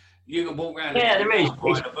mean, you can walk around and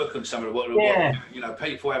write a book on some of what you know,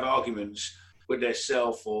 people have arguments with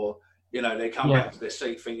themselves, or, you know, they come back to their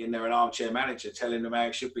seat thinking they're an armchair manager telling them how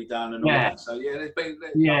it should be done and all that. So, there's been...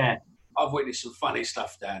 I've witnessed some funny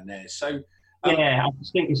stuff down there. So I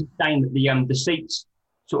just think it's a shame that the seats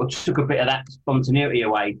sort of took a bit of that spontaneity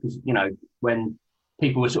away, because, you know, when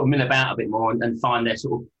people would sort of mill about a bit more and find their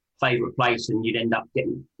sort of favourite place, and you'd end up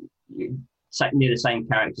getting near the same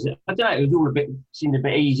characters. I don't know, it was all seemed a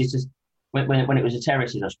bit easier to when it was the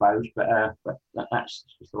terraces, I suppose, but that's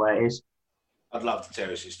just the way it is. I'd love the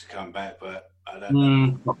terraces to come back, but I don't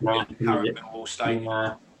know. Current Millwall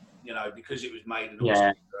Stadium, you know, because it was made in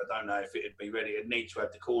Austria, I don't know if it'd be ready. It'd need to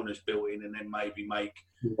have the corners built in, and then maybe make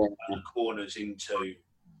the corners into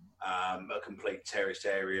a complete terraced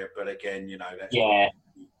area. But again, you know, that's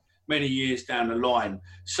many years down the line.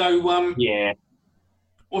 So,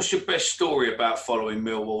 what's your best story about following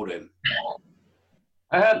Millwall then?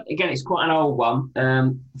 Again, it's quite an old one.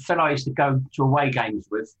 A fellow I used to go to away games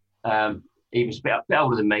with, he was a bit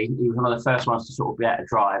older than me. He was one of the first ones to sort of be able to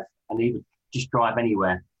drive, and he would just drive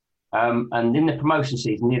anywhere. And in the promotion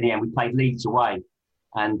season, near the end, we played Leeds away,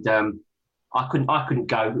 and I couldn't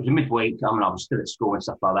go. It was a midweek. I mean, I was still at school and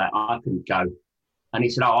stuff like that. I couldn't go, and he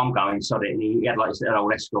said, "Oh, I'm going, sod it." And he had like his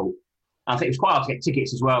old escort. And I think it was quite hard to get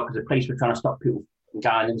tickets as well, because the police were trying to stop people from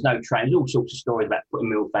going. There was no train. There's all sorts of stories about putting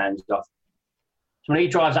Mill fans off. So when he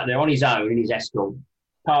drives up there on his own in his escort,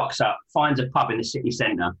 parks up, finds a pub in the city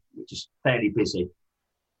centre, which is fairly busy,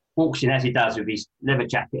 walks in as he does with his leather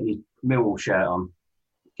jacket and his Millwall shirt on,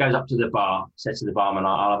 goes up to the bar, says to the barman,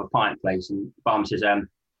 "I'll have a pint, please." And the barman says,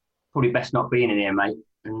 "Probably best not being in here, mate."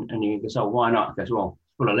 And he goes, "Oh, why not?" He goes, "Well,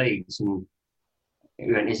 it's full of Leeds." And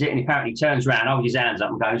he went, "Is it?" And he apparently turns around, holds his hands up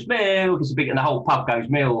and goes, "Mill," and the whole pub goes,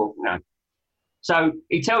 "Mill," you know. So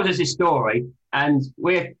he tells us his story, and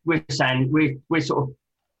we're saying, we're sort of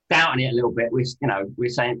doubting it a little bit. We're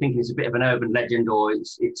saying, thinking it's a bit of an urban legend, or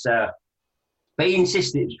it's but he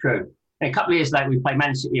insisted it's true. And a couple of years later, we played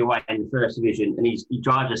Man City away in the First Division, and he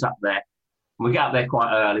drives us up there. And we get up there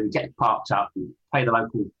quite early, we get parked up, and pay the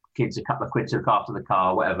local kids a couple of quid to look after the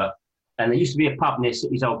car or whatever. And there used to be a pub near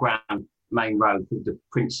City's Old Ground, main road, called the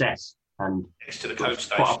Princess. And it's to the coach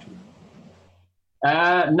station.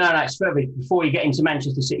 No, it's further. Before you get into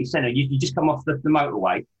Manchester City Centre, you just come off the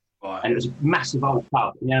motorway, right. And it was a massive old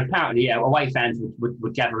pub. You know, apparently, away fans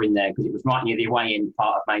would gather in there because it was right near the away end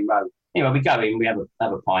part of Main Road. Anyway, we go in, we have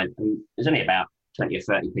a pint, and there's only about 20 or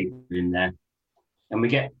 30 people in there. And we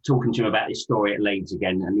get talking to him about this story at Leeds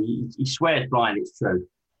again, and he swears blind it's true.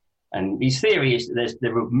 And his theory is that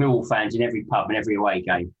there are Millwall fans in every pub and every away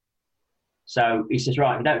game. So he says,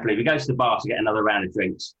 right, if you don't believe, he goes to the bar to get another round of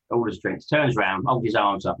drinks, orders drinks, turns around, holds his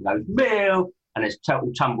arms up and goes, "Mill!" And there's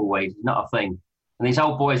total tumbleweed, not a thing. And these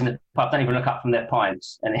old boys in the pub don't even look up from their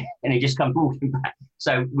pints, and he just comes walking back.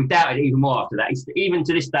 So we doubted it even more after that. Even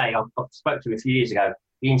to this day, I spoke to him a few years ago,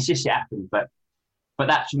 he insists it happened, but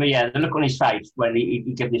that to me, the look on his face when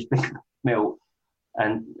he gave this big Mill,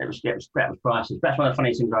 and it was priceless. That's one of the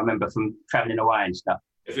funniest things I remember from travelling away and stuff.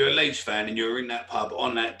 If you're a Leeds fan and you're in that pub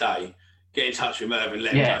on that day, get in touch with Merv and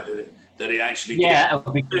let him know that it actually that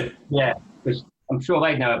would be good. Yeah, because I'm sure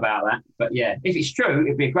they know about that. But yeah, if it's true,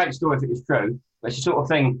 it'd be a great story if it was true. But it's the sort of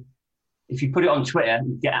thing, if you put it on Twitter,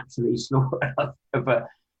 you get absolutely slaughtered. But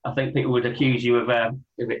I think people would accuse you of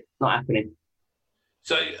it not happening.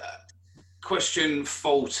 So, question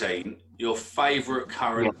 14, your favourite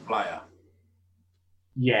current player?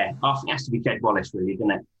 Yeah, I think it has to be Jed Wallace, really,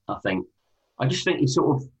 doesn't it? I just think he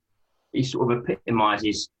sort of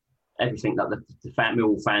epitomises everything that the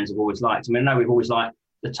Millwall fans have always liked. I mean, I know we've always liked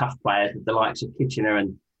the tough players, the likes of Kitchener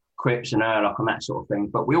and Cripps and Erlock and that sort of thing.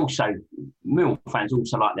 But Millwall fans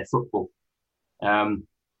also like their football, and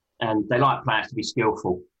they like players to be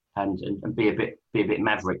skillful and be a bit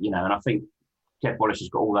maverick, you know. And I think Jed Wallace has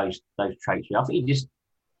got all those traits. I think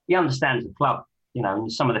he understands the club, you know,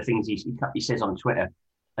 and some of the things he says on Twitter,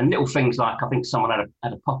 and little things like, I think someone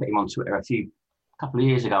had a pop at him on Twitter a couple of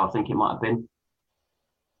years ago, I think it might have been.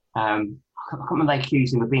 I can't remember, they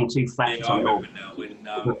accused him of being too flat. Yeah, I remember now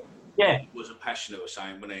when he wasn't passionate or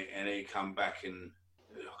something, wasn't he? And he come back and...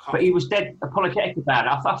 But he was dead apologetic about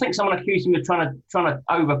it. I think someone accused him of trying to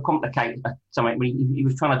overcomplicate something when he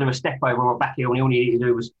was trying to do a step over or a back heel, and all he needed to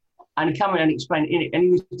do was... And he came in and explained it, and he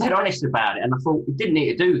was dead honest about it. And I thought he didn't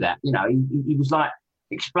need to do that. You know, he was like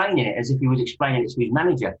explaining it as if he was explaining it to his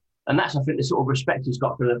manager. And that's, I think, the sort of respect he's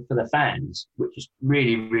got for the fans, which is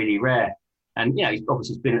really, really rare. And, you know, he's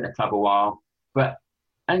obviously been at the club a while.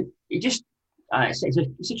 And he just, it's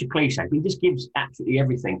such a cliche, but he just gives absolutely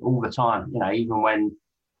everything all the time. You know, even when,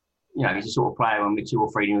 you know, he's a sort of player when we're 2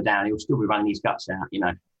 or 3 down, he'll still be running his guts out, you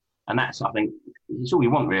know. And that's, I think, it's all you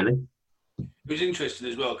want, really. It was interesting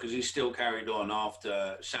as well because he still carried on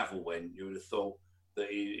after Savile went. You would have thought that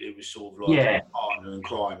it was sort of like a partner in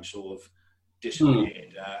crime sort of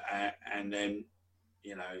disappeared. And then,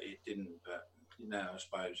 you know, it didn't, but, you know, I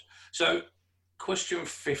suppose. So, question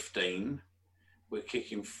 15, we're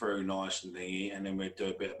kicking through nice and thingy, and then we'll do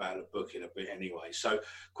a bit about the book in a bit anyway. So,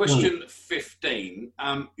 question 15,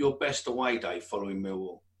 your best away day following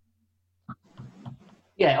Millwall?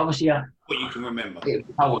 Yeah, obviously. What you can remember.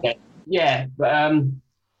 Yeah, but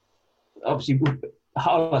obviously,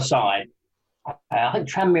 Hull aside, I think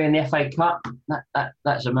Tranmere in the FA Cup,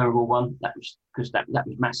 that's a memorable one. That was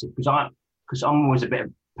massive. Because I'm always a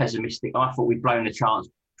bit pessimistic. I thought we'd blown the chance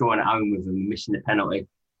drawing at home with them, missing the penalty,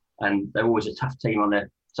 and they're always a tough team on there.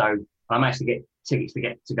 So I managed to get tickets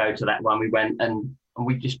to go to that one. We went and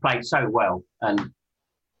we just played so well, and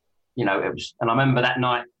you know it was. And I remember that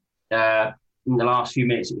night in the last few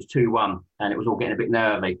minutes it was 2-1, and it was all getting a bit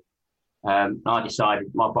nervy. I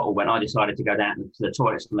decided to go down to the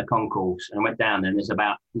toilets in the concourse, and I went down there, and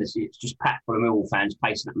it's just packed full of Millwall fans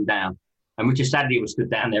pacing up and down. And Richard Sadley was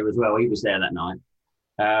stood down there as well. He was there that night.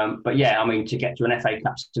 But yeah, I mean, to get to an FA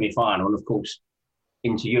Cup semi-final and of course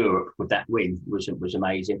into Europe with that win was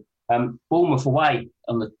amazing. Bournemouth away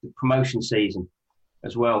on the promotion season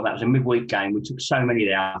as well. That was a midweek game. We took so many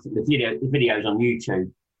there. I think the videos on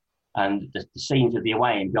YouTube and the scenes of the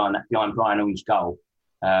away end behind Brian Owen's goal.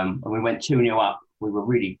 And we went 2-0 up. We were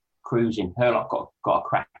really cruising. Herlock got a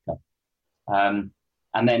cracker. And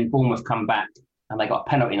then Bournemouth come back and they got a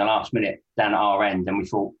penalty in the last minute down at our end, and we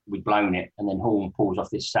thought we'd blown it. And then Horn pulls off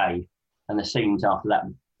this save. And the scenes after that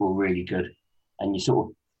were really good. And you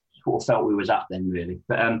sort of felt we was up then, really.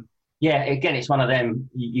 But yeah, again, it's one of them,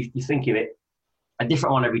 you think of it, a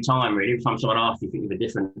different one every time, really. Every time someone asks, you think of a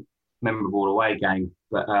different memorable away game.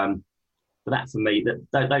 But that for me,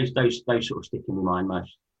 those sort of stick in my mind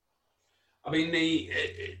most. I mean,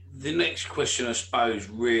 the next question, I suppose,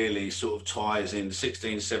 really sort of ties in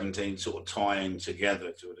 16, 17, sort of tying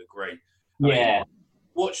together to a degree. I mean,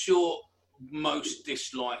 what's your most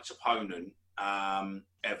disliked opponent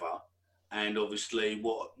ever? And obviously,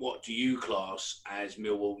 what do you class as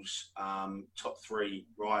Millwall's top 3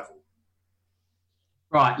 rival?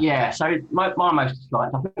 Right, yeah. So my most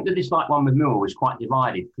disliked, I think the dislike one with Millwall is quite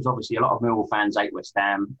divided because obviously a lot of Millwall fans hate West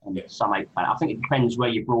Ham and some hate. I think it depends where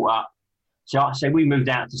you're brought up. So I say we moved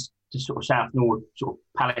out to sort of South Norwood, sort of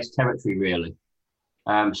Palace territory, really.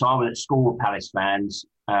 So I was at school with Palace fans,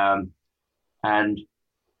 and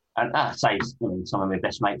I say some of my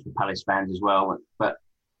best mates were Palace fans as well. But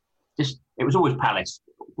just it was always Palace,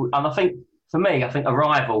 and I think for me, a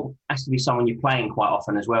rival has to be someone you're playing quite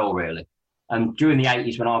often as well, really. And during the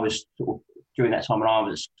 80s, during that time when I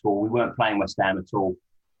was at school, we weren't playing West Ham at all,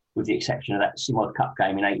 with the exception of that Simod Cup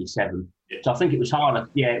game in '87. Yeah. So I think it was harder.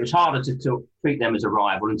 Yeah, it was harder to treat them as a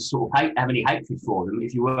rival and sort of have any hatred for them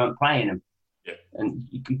if you weren't playing them. Yeah. And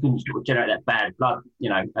you couldn't sort of generate that bad blood, you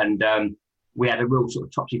know. And we had a real sort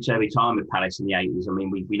of topsy-turvy time with Palace in the 80s. I mean,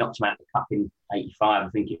 we knocked them out of the cup in '85, I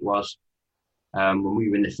think it was, when we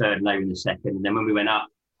were in the third and they were in the second. And then when we went up,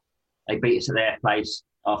 they beat us at their place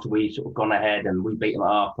after we sort of gone ahead, and we beat them at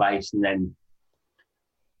our place, and then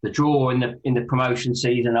the draw in the promotion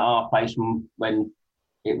season at our place when we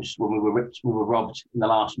were robbed in the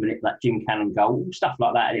last minute, that Jim Cannon goal, stuff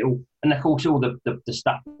like that, and of course all the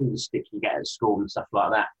stuff, all the sticks you get at school and stuff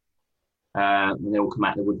like that. When they all come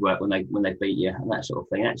out of the woodwork when they beat you and that sort of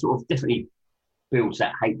thing. That sort of definitely builds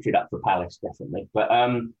that hatred up for Palace, definitely. But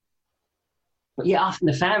yeah, after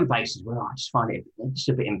the fan base as well, I just find it just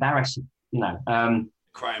a bit embarrassing,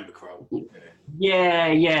 Crying the crow.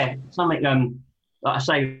 Yeah. Something like I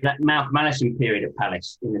say, that Malcolm Allison period at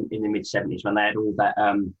Palace in the mid-70s when they had all that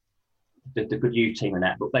the good youth team and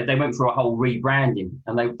that, but they went through a whole rebranding,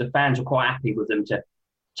 and the fans were quite happy with them to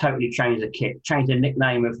totally change the kit, change the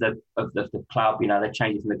nickname of the club. They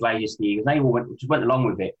changed it from the Glazers to the Eagles. They all went along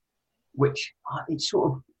with it, which it's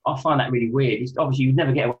sort of, I find that really weird. It's obviously you'd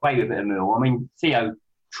never get away with it at Millwall. I mean, Theo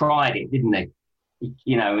tried it, didn't he?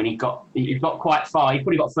 And he got quite far. He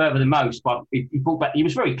probably got further than most, but he brought back. He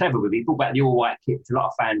was very clever with it. He brought back the all-white kit, which a lot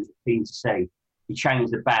of fans were keen to see. He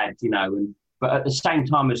changed the badge, but at the same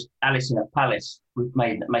time as Allison at Palace was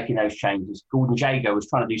making those changes, Gordon Jago was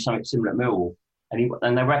trying to do something similar at Millwall,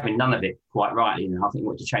 and they were having none of it, quite rightly. I think he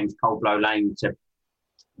wanted to change Coldblow Lane to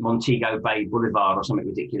Montego Bay Boulevard or something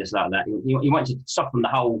ridiculous like that. He wanted to soften the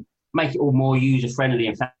whole, make it all more user-friendly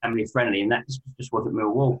and family-friendly, and that just wasn't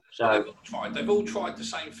Millwall. So they've all tried the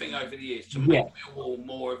same thing over the years to make Millwall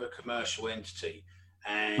more of a commercial entity,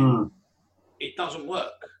 and it doesn't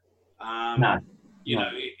work. No.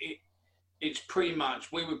 It's pretty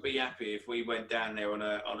much, we would be happy if we went down there on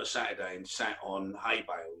a Saturday and sat on hay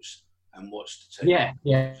bales and watched the team.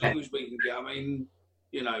 Yeah. As long as we can get, I mean,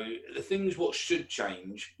 the things what should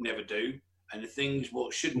change never do, and the things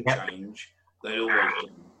what shouldn't change, they always do.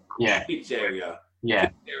 Yeah. Kids area. Yeah.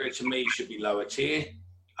 Kids area to me should be lower tier,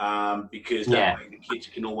 because that way the kids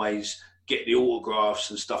can always get the autographs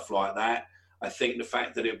and stuff like that. I think the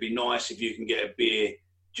fact that it'd be nice if you can get a beer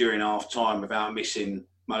during half time without missing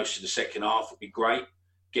most of the second half would be great.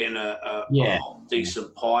 Getting a hot,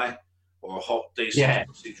 decent pie or a hot, decent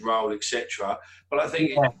sausage roll, etc. But I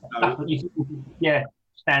think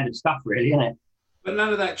standard stuff, really, isn't it? But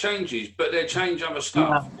none of that changes. But they change other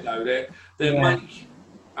stuff. They make,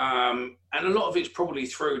 and a lot of it's probably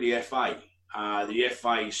through the FA. The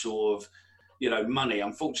FA sort of, money.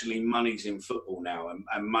 Unfortunately, money's in football now,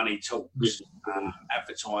 and money talks,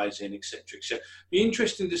 advertising, etc., etc. Be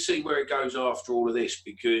interesting to see where it goes after all of this,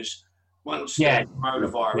 because once the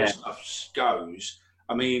coronavirus stuff goes,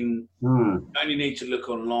 I mean, you only need to look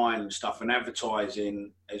online and stuff, and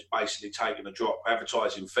advertising has basically taken a drop.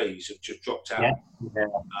 Advertising fees have just dropped out.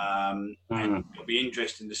 And it'll be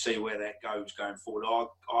interesting to see where that goes going forward.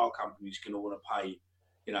 Our company's going to want to pay,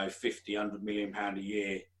 50, £100 million a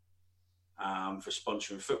year for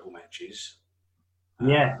sponsoring football matches.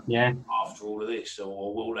 After all of this,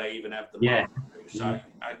 or will they even have the money? So,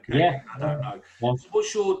 I don't know. So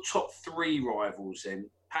what's your top three rivals then?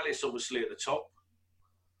 Palace obviously at the top.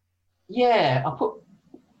 Yeah, I put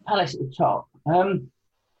Palace at the top.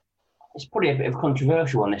 It's probably a bit of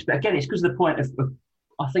controversial on this, but again, it's because of the point of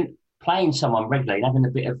I think playing someone regularly and having a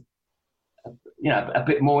bit of, a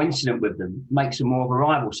bit more incident with them makes them more of a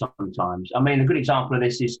rival sometimes. I mean, a good example of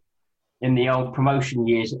this is in the old promotion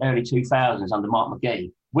years, early 2000s under Mark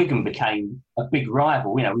McGee. Wigan became a big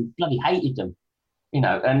rival. We bloody hated them.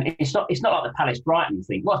 And it's not like the Palace Brighton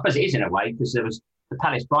thing. Well, I suppose it is in a way, because there was the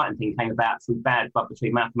Palace Brighton thing came about through bad blood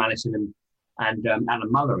between Malcolm Allison and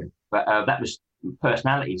Alan Mullery. But that was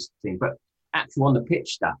personalities thing. But actual on the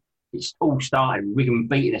pitch stuff, it's all started with Wigan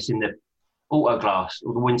beating us in the Autoglass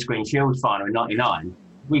or the Windscreen Shield final in '99.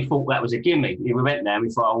 We thought that was a gimme. We went there and we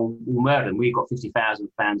thought, we'll murder them. We've got 50,000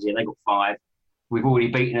 fans here. They got 5. We've already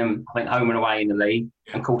beaten them, I think, home and away in the league.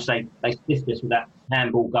 And of course, they stiffed us with that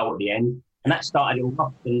handball goal at the end. And that started it all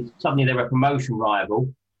off. And suddenly they were a promotion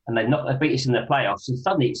rival. And they beat us in the playoffs. And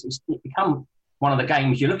suddenly it's become one of the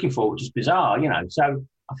games you're looking for, which is bizarre, So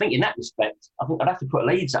I think in that respect, I think I'd have to put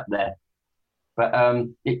Leeds up there. But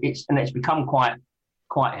it's become quite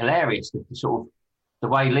hilarious, the sort of the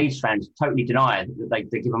way Leeds fans totally deny that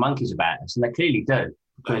they give a monkeys about us, and they clearly do,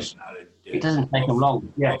 because it doesn't take them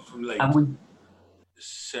long. Yeah, and we.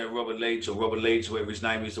 Sir Robert Leeds, or Robert Leeds, whatever his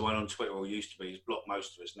name is, the one on Twitter, or used to be. He's blocked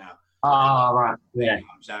most of us now. Right. Yeah. He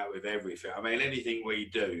comes out with everything. I mean, anything we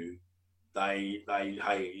do, they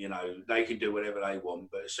hate. They can do whatever they want,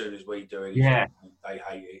 but as soon as we do anything, they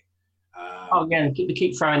hate it. And they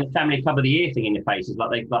keep throwing the Family Club of the Year thing in your faces, like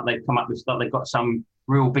they've come up with, like they've got some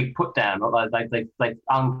real big put down, like they've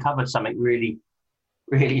uncovered something really,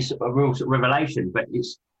 really sort of real sort of revelation. But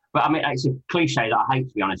But I mean, it's a cliche that I hate,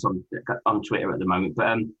 to be honest, on Twitter at the moment.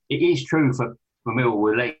 But it is true for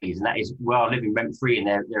Millwall Leeds, and that is, we are living rent-free in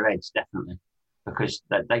their heads, definitely, because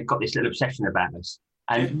they've got this little obsession about us.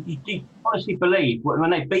 And you honestly believe when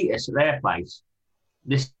they beat us at their place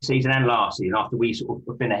this season and last season, after we sort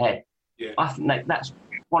of been ahead, I think that's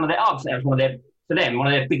one of their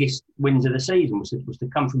biggest wins of the season was to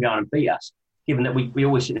come from behind and beat us, given that we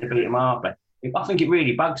always seem to beat them halfway. I think it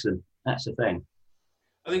really bugs them. That's the thing.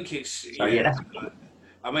 I think it's so,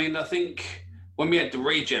 I think when we had the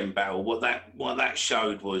regen battle, what that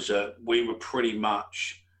showed was we were pretty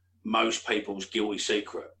much most people's guilty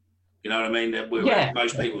secret. You know what I mean? We were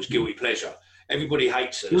most people's guilty pleasure. Everybody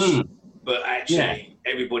hates us, but actually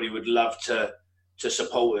everybody would love to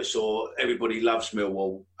support us, or everybody loves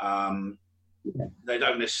Millwall. They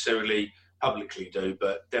don't necessarily publicly do,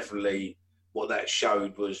 but definitely what that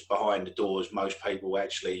showed was behind the doors, most people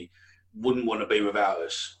actually wouldn't want to be without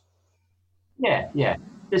us. Yeah.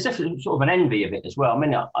 There's definitely sort of an envy of it as well. I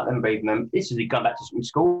mean, I remember even, this is going back to some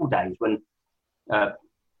school days when a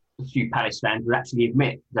few Palace fans would actually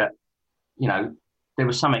admit that, you know, there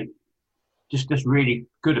was something just really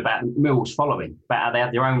good about Mill's following, about how they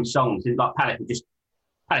had their own songs. Like Palace would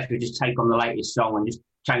just take on the latest song and just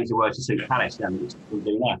change the words to suit Palace, and we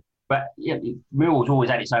do now. But Mill's always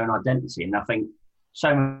had its own identity, and I think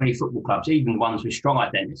so many football clubs, even ones with strong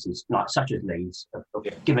identities, like such as Leeds, have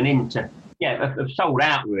given in to, have sold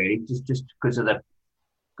out really, just because of the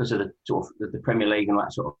sort of the Premier League and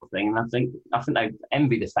that sort of thing. And I think they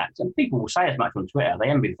envy the fact, and people will say as much on Twitter, they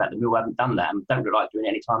envy the fact that Mill haven't done that and don't really like doing it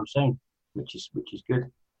anytime soon, which is good.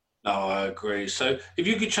 No, I agree. So if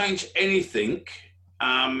you could change anything,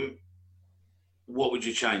 what would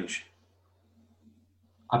you change?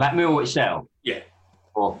 About Mill itself? Yeah.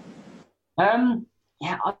 Or, I'm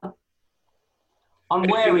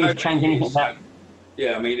wary of changing anything about.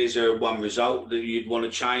 Yeah, I mean, is there one result that you'd want to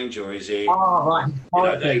change, or is it? Oh, right.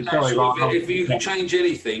 If you could change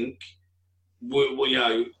anything, what would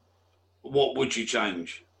you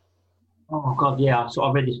change? Oh God, yeah. So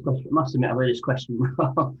I read this question. I must admit, I read this question.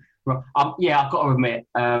 I've got to admit,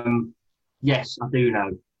 yes, I do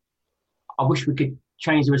know. I wish we could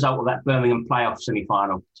change the result of that Birmingham playoff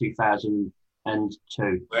semi-final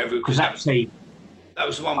 2002, because that team. That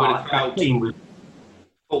was the one where the crowd team was. It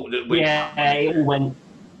all went.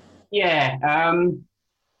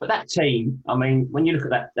 But that team, I mean, when you look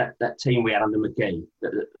at that team we had under McGee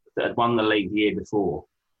that had won the league the year before,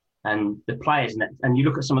 and the players, and you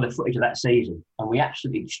look at some of the footage of that season, and we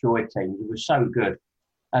absolutely destroyed teams. It was so good,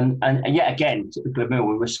 and yet again, typical of Mill,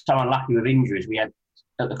 we were so unlucky with injuries. We had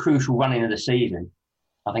at the crucial running of the season.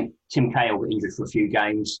 I think Tim Cahill got injured for a few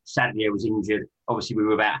games. Sadlier was injured. Obviously, we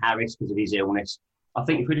were without Harris because of his illness. I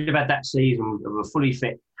think if we'd have had that season of a fully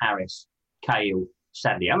fit Harris, Cahill,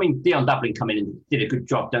 Sadlier. I mean, Dion Dublin come in and did a good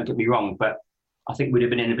job, don't get me wrong, but I think we'd have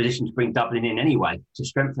been in a position to bring Dublin in anyway to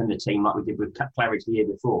strengthen the team like we did with Claridge the year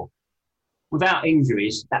before. Without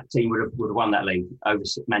injuries, that team would have won that league over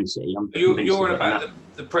Man City. You're on about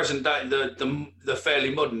the present day, the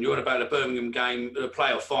fairly modern. You're on about the Birmingham game, the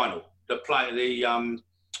playoff final,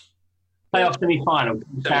 playoff semi-final.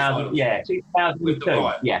 2002. With the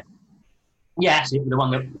riot. Yeah, that's it. The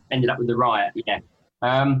one that ended up with the riot. Yeah.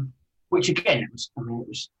 Which again,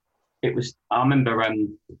 it was. I remember. I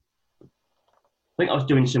think I was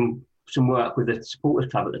doing some work with the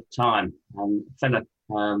supporters club at the time. A fella,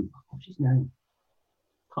 what's his name?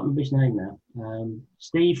 Can't remember his name now.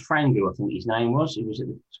 Steve Frango, I think his name was. He was a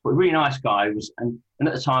really nice guy. And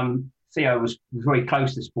at the time, Theo was very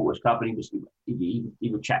close to the supporters club, and he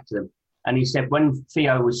would chat to them. And he said when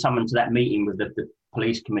Theo was summoned to that meeting with the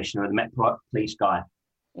police commissioner, the Met Police guy,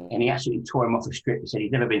 and he absolutely tore him off the strip. He said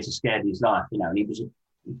he'd never been so scared in his life, and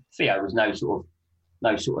Theo was no sort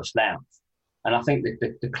of slouch. And I think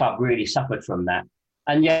that the club really suffered from that.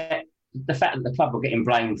 And yet the fact that the club were getting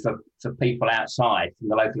blamed for people outside from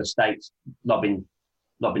the local estates lobbing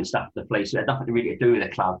stuff to the police, it had nothing really to do with the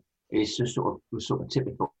club. It's just sort of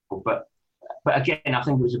typical. But again, I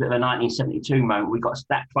think it was a bit of a 1972 moment. We got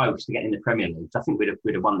that close to getting in the Premier League. I think we'd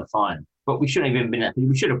have won the final, but we shouldn't have even been.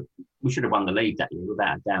 We should have won the league that year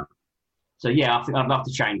without a doubt. So yeah, I think I'd love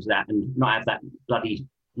to change that and not have that bloody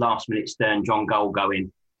last minute Stern John goal go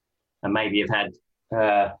in, and maybe have had.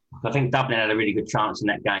 I think Dublin had a really good chance in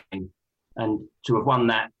that game, and to have won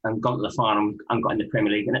that and gone to the final and got in the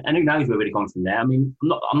Premier League, and who knows where we'd have gone from there. I mean,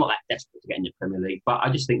 I'm not that desperate to get in the Premier League, but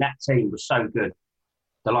I just think that team was so good.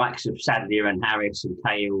 The likes of Sadlier and Harris and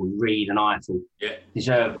Cahill and Reid and Eiffel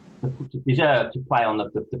deserve to play on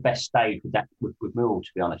the best stage with Mill,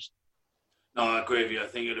 to be honest. No, I agree with you. I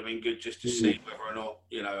think it would have been good just to see whether or not,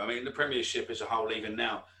 I mean, the Premiership as a whole, even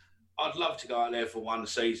now, I'd love to go out there for one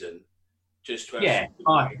season, just to have some good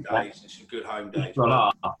away days and some good home days.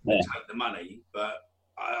 Take the money, but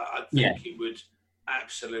I think it would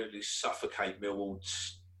absolutely suffocate Millwall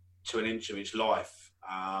to an inch of its life.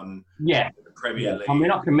 The Premier League. I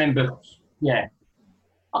mean, I can remember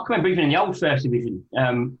even in the old First Division,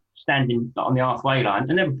 standing on the halfway line,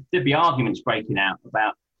 and there'd be arguments breaking out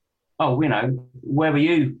about, where were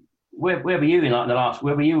you? Where were you in like the last?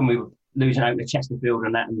 Where were you when we were losing out to Chesterfield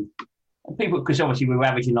and that? And people, because obviously we were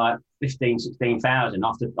averaging like 15, 16,000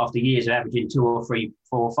 after years of averaging 2 or 3,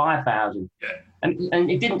 4 or 5,000. Yeah. And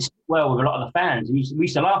it didn't sit well with a lot of the fans. And we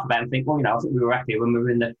used to laugh about it and think, I think we were happier when we were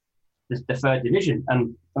in the third division.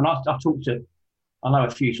 And I've talked to, I know a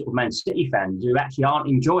few sort of Man City fans who actually aren't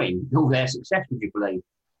enjoying all their success, would you believe,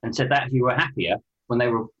 and said that actually were happier when they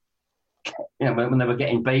were, when they were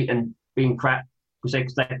getting beat and being crap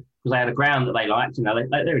because they had a ground that they liked.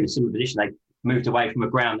 They're in a similar position. They moved away from a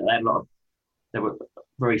ground that they were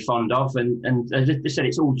very fond of, and they said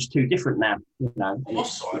it's all just too different now.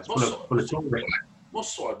 Moss Side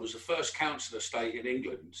was the first council estate in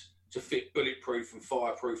England to fit bulletproof and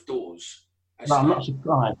fireproof doors. I'm not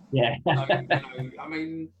surprised. Yeah. I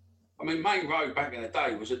mean, Main Road back in the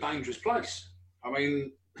day was a dangerous place. I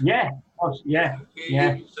mean. Yeah.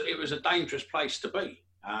 It was a dangerous place to be.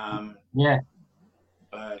 I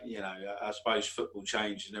suppose football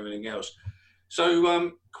changed and everything else.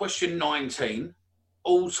 So, question 19,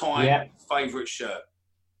 all-time favourite shirt?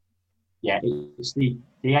 Yeah, it's the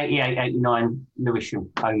 88-89 Lewisham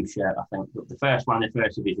home shirt, I think. The first one in the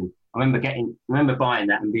First Division. I remember buying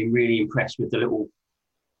that and being really impressed with the little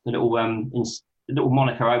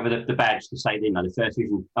moniker over the badge to say, the First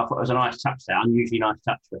Division. I thought it was a nice touch there, unusually nice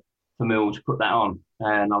touch for Mill to put that on.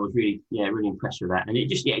 And I was really impressed with that. And it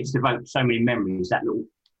just evoked so many memories,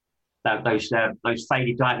 those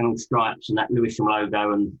faded diagonal stripes and that Lewisham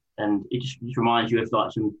logo, and it just reminds you of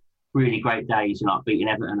like some really great days, like beating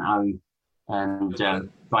Everton at home and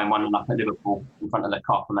trying one up at Liverpool in front of the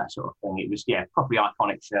Kop and that sort of thing. It was probably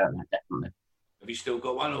iconic shirt, definitely. Have you still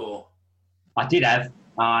got one, or? I did have.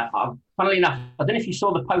 Funnily enough, I don't know if you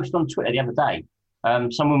saw the post on Twitter the other day.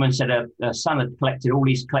 Some woman said her son had collected all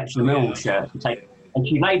these collection of Millwall shirts and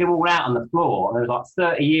she laid them all out on the floor. And there was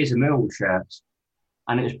like 30 years of Millwall shirts.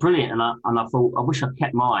 And it was brilliant, and I thought, I wish I'd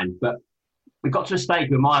kept mine. But we got to a stage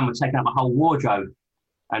where mine were taking up my whole wardrobe,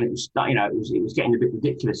 and it was getting a bit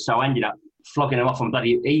ridiculous. So I ended up flogging them off on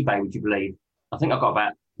bloody eBay, would you believe? I think I got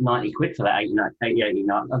about 90 quid for that 89.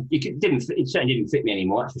 It certainly didn't fit me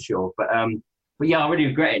anymore, that's for sure. But I really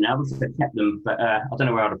regret it now. I wish I'd kept them, but I don't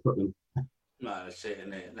know where I'd have put them. No, that's it,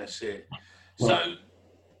 isn't it? That's it. So,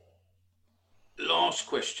 last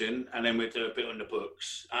question, and then we'll do a bit on the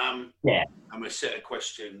books. I'm going to set a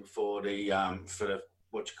question for the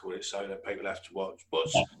what do you call it, so that people have to watch.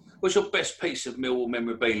 What's your best piece of Millwall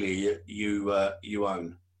memorabilia you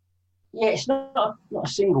own? Yeah, it's not a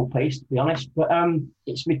single piece, to be honest, but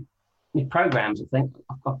it's with programs. I think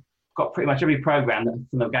I've got pretty much every program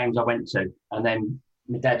from the games I went to, and then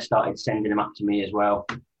my dad started sending them up to me as well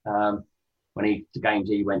when the games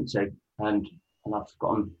he went to, and I've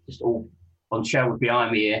got them just all on shelves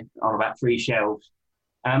behind me here, on about 3 shelves.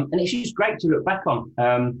 And it's just great to look back on.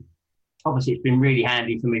 Obviously, it's been really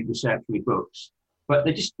handy for me to research my books, but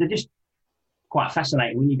they're just quite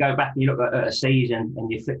fascinating when you go back and you look at a season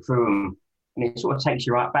and you flick through them, and it sort of takes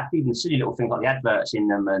you right back, even silly little things like the adverts in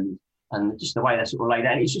them and just the way they're sort of laid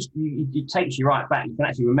out. It's just, it takes you right back. You can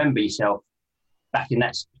actually remember yourself back in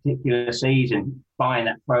that particular season, buying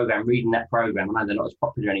that programme, reading that programme. I know they're not as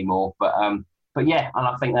popular anymore, but yeah, and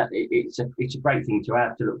I think that it's a great thing to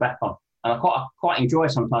have to look back on. And I quite enjoy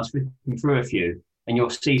sometimes flipping through a few, and you'll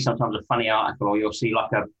see sometimes a funny article, or you'll see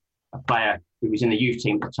like a player who was in the youth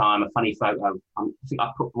team at the time, a funny photo. I think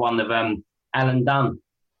I put one of Alan Dunn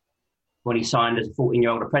when he signed as a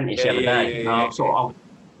 14-year-old apprentice the other day. I'll sort of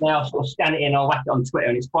scan it in, I'll whack it on Twitter,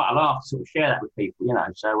 and it's quite a laugh to sort of share that with people,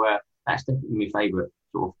 So that's definitely my favourite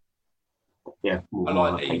sort of. Yeah,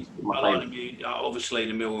 obviously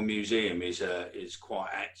the Millwall Museum is quite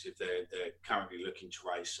active. They're currently looking to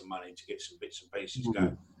raise some money to get some bits and pieces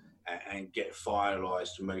going and get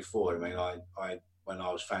finalised to move forward. I mean, I when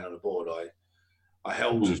I was found on the board, I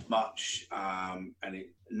helped as much, and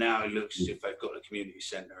now it looks as if they've got a community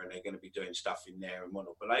centre and they're going to be doing stuff in there and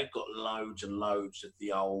whatnot. But they've got loads and loads of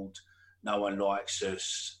the old "No One Likes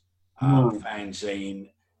Us"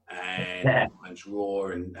 fanzine. And Raw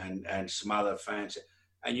and some other fans,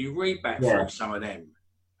 and you read back through some of them,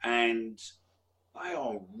 and they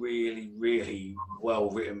are really, really well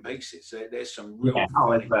written pieces. There's some real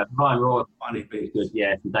funny bits. Good,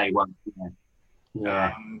 from day one.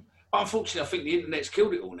 Unfortunately, I think the internet's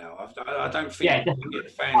killed it all now. I don't think you can get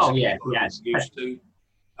the fans used to.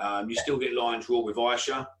 You still get Lions Raw with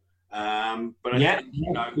Aisha. But I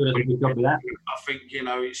think, I think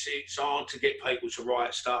it's hard to get people to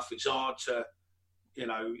write stuff. It's hard to,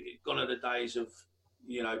 gone are the days of,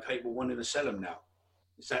 people wanting to sell them now.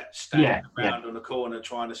 It's that standing around on the corner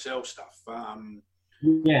trying to sell stuff,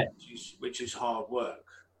 which is hard work.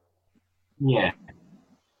 Yeah.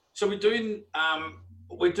 So we're doing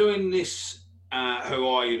this. Who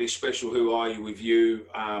Are You? This special Who Are You with you?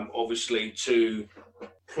 Obviously to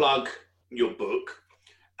plug your book.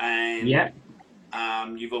 And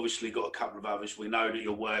you've obviously got a couple of others. We know that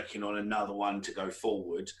you're working on another one to go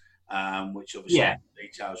forward, which obviously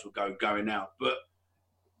details will going out. But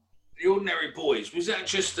The Ordinary Boys, was that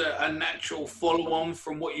just a natural follow-on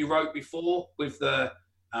from what you wrote before with the?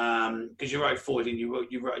 Because you wrote 4, didn't you?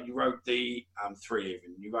 You wrote the 3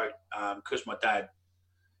 even. You wrote because my dad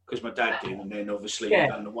did, and then obviously you've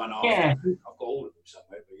done the one after. Yeah. I've got all of them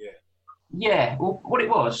somewhere, but yeah. Yeah, well, what it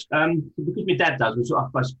was, because my dad does, I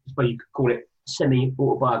suppose you could call it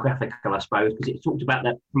semi-autobiographical, I suppose, because it talked about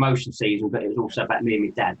that promotion season, but it was also about me and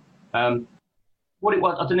my dad. What it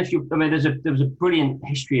was, I don't know if there was a brilliant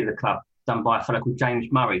history of the club done by a fellow called James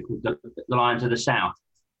Murray, called the Lions of the South.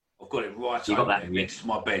 I've got it right over there next to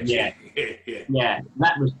my bed. Yeah,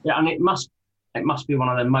 that was, and it must be one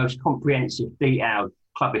of the most comprehensive, detailed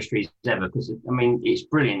club histories ever, because, it's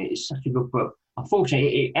brilliant. It's such a good book.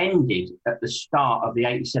 Unfortunately, it ended at the start of the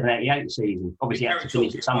 87-88 season. Obviously, it had to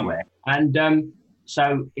finish it somewhere. And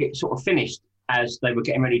so it sort of finished as they were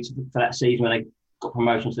getting ready for that season when they got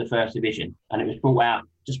promotion to the First Division. And it was brought out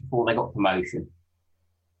just before they got promotion.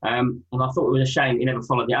 And I thought it was a shame he never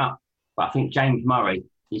followed it up. But I think James Murray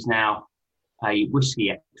is now a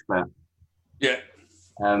whiskey expert. Yeah.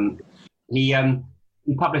 He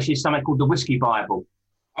publishes something called the Whiskey Bible.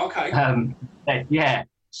 Okay.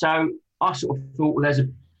 So I sort of thought, well, there's a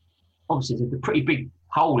pretty big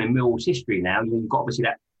hole in Millwall's history now. You've got obviously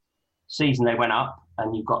that season they went up,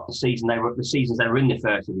 and you've got the seasons they were in the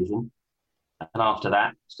First Division, and after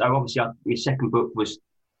that. So obviously, my second book was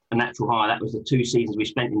A Natural High. That was the 2 seasons we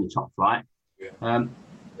spent in the top flight. Yeah.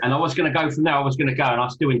 And I was going to go from there. I was going to go, and I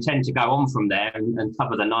still intend to go on from there and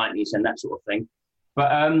cover the 90s and that sort of thing.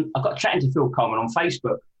 But I got chatting to Phil Coleman on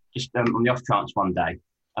Facebook just on the off chance one day,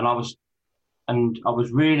 and I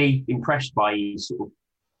was really impressed by his sort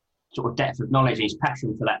of depth of knowledge and his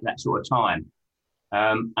passion for that sort of time.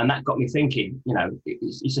 And that got me thinking,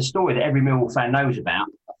 it's a story that every Millwall fan knows about.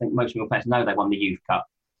 I think most Millwall fans know they won the Youth Cup.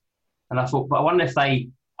 And I thought, but I wonder if they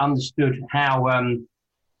understood how,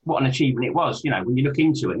 what an achievement it was. When you look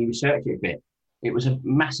into it and you research it a bit, it was a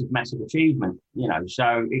massive, massive achievement,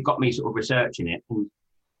 So it got me sort of researching it. And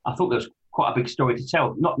I thought there was quite a big story to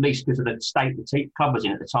tell, not least because of the state the club was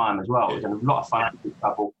in at the time as well. It was in a lot of financial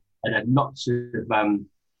trouble, and had lots of,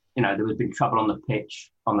 there was big trouble on the pitch,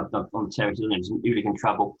 on the terrace, and some hooligan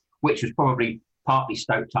trouble, which was probably partly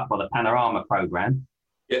stoked up by the Panorama programme.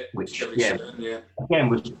 Yeah, which again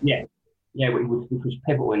was which was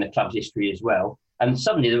pivotal in the club's history as well. And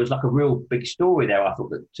suddenly there was like a real big story there, I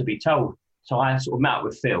thought, to be told. So I sort of met up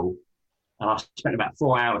with Phil, and I spent about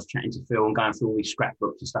 4 hours chatting to Phil and going through all these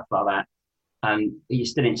scrapbooks and stuff like that. And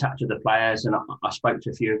he's still in touch with the players, and I spoke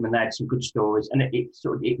to a few of them, and they had some good stories. And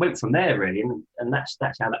it went from there really, and that's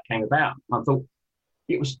how that came about. And I thought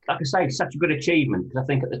it was, like I say, such a good achievement, because I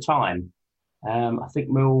think at the time, I think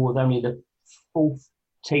Millwall was only the 4th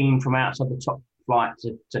team from outside the top flight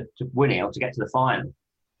to win it or to get to the final.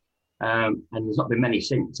 And there's not been many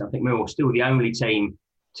since. I think Millwall was still the only team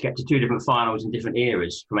to get to 2 different finals in different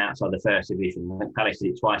eras from outside the First Division. I think Palace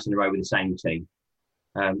did it twice in a row with the same team.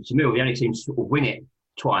 So Millwall, the only team to sort of win it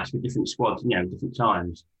twice with different squads, different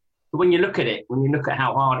times. But when you look at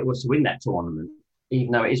how hard it was to win that tournament,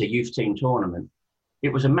 even though it is a youth team tournament,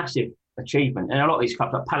 it was a massive achievement. And a lot of these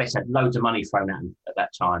clubs, like Palace, had loads of money thrown at them at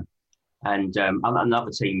that time, and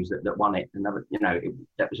other teams that won it. And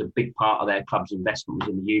that was a big part of their club's investment was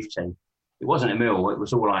in the youth team. It wasn't a Millwall; it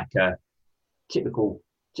was all like typically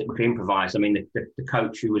improvised. I mean, the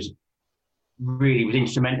coach who was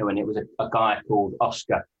instrumental in it was a guy called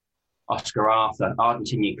Oscar Arthur,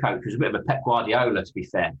 Argentinian coach, who was a bit of a Pep Guardiola, to be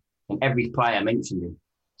fair. And every player mentioned him,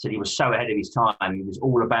 said he was so ahead of his time. He was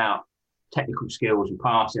all about technical skills and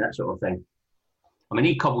passing, that sort of thing. I mean,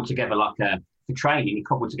 he cobbled together for training, he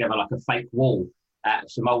cobbled together like a fake wall out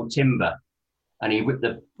of some old timber, and he ripped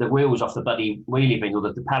the wheels off the bloody wheelie bins, or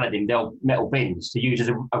the Paladin metal bins, to use as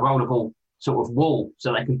a rollable sort of wall,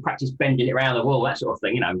 so they could practice bending it around the wall, that sort of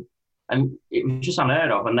thing, And it was just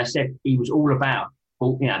unheard of. And they said he was all about,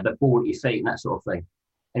 the ball at your feet and that sort of thing.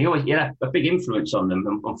 And he had a big influence on them.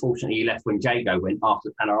 And unfortunately, he left when Jago went after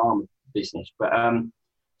the Panorama business. But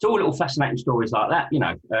it's all little fascinating stories like that,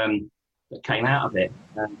 that came out of it.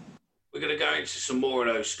 We're going to go into some more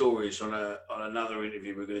of those stories on another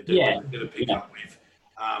interview we're going to do. Yeah. We're going to pick up with.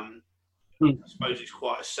 I suppose it's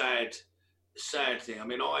quite a sad thing. I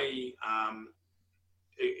mean,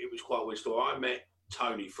 it was quite a weird story. I met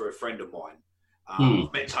Tony for a friend of mine.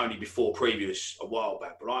 I've met Tony before, previous a while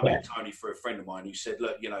back, but I met Tony for a friend of mine who said,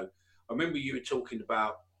 "Look, I remember you were talking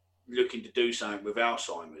about looking to do something with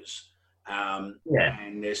Alzheimer's."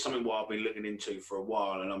 And there's something what I've been looking into for a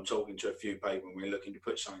while, and I'm talking to a few people, and we're looking to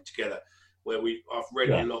put something together where I've read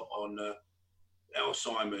a lot on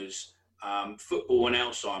Alzheimer's. Football and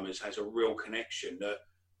Alzheimer's has a real connection that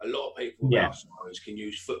a lot of people with Alzheimer's can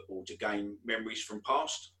use football to gain memories from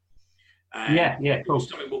past. And it was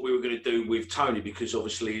something what we were going to do with Tony, because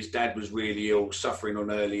obviously his dad was really ill, suffering on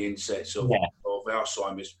early insets of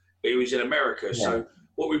Alzheimer's, but he was in America. So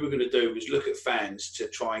what we were going to do was look at fans to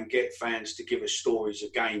try and get fans to give us stories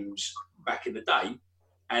of games back in the day.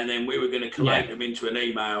 And then we were going to collate them into an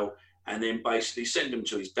email and then basically send them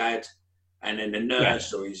to his dad, and then the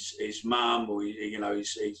nurse or his mum or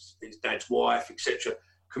his dad's wife, etc.,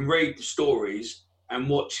 can read the stories and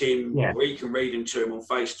watch him, or he can read them to him on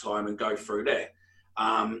FaceTime and go through there.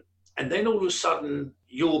 And then all of a sudden,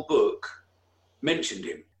 your book mentioned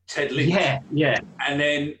him, Ted Lynch. Yeah. And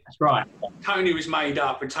then that's right. Tony was made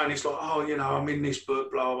up, and Tony's like, I'm in this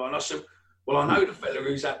book, blah, blah. And I said, well, I know the fella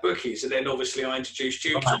who's that book is. And then obviously I introduced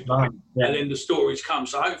you to him. And then the stories come.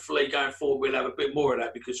 So hopefully going forward, we'll have a bit more of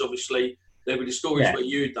that, because obviously there'll be the stories what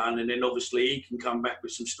you've done, and then obviously he can come back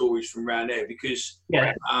with some stories from around there, because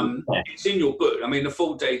it's in your book. I mean, the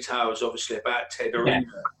full details obviously about Ted are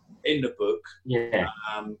in the book,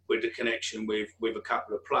 with the connection with a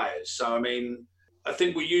couple of players. So I mean, I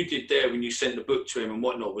think what you did there when you sent the book to him and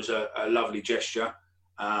whatnot was a lovely gesture.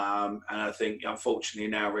 And I think, unfortunately,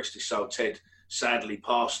 now, rest his soul, Ted sadly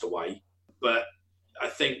passed away. But I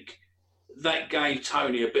think that gave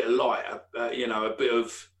Tony a bit of light, a bit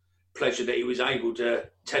of pleasure that he was able to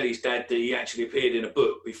tell his dad that he actually appeared in a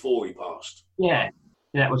book before he passed. Yeah,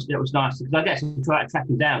 that was nice, because I guess I tried to track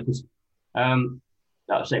him down, because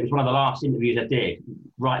like I say, it was one of the last interviews I did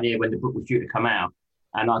right near when the book was due to come out,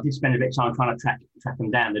 and I did spend a bit of time trying to track him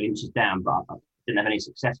down, the Lynches down, but I didn't have any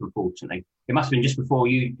success, unfortunately. It must have been just before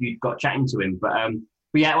you got chatting to him, but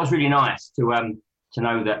yeah, it was really nice to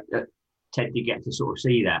know that Ted did get to sort of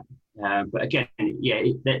see that. But again,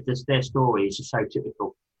 their story is just so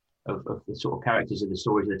typical of the sort of characters of the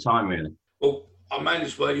stories of the time, really. Well, I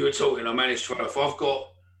managed, while you were talking, I've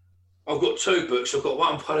got two books. I've got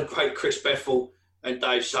one by the great Chris Bethel and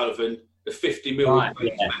Dave Sullivan, the 50 Millwall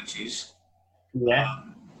matches,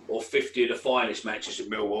 or 50 of the finest matches at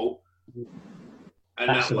Millwall. And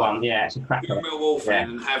that's the one, it's a cracker. If you're a Millwall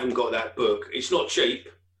fan and haven't got that book, it's not cheap.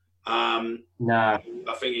 No.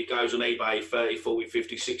 I think it goes on eBay 30, 40,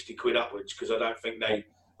 50, 60 quid upwards, because I don't think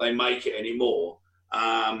they make it anymore.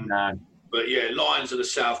 No. But yeah, Lions of the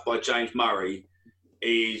South by James Murray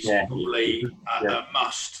is probably a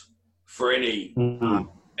must for any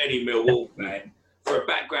Millwall fan, for a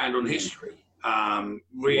background on history,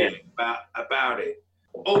 really about it.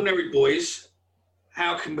 Ordinary Boys,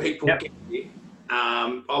 how can people get it?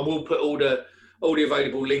 I will put all the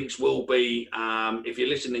available links will be, if you're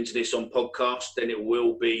listening to this on podcast, then it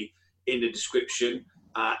will be in the description.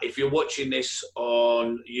 If you're watching this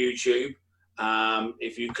on YouTube,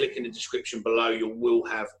 if you click in the description below, you will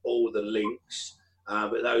have all the links.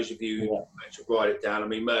 But those of you who have to write it down, I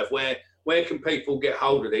mean, Merv, where can people get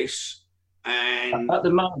hold of this? And at the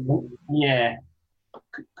moment,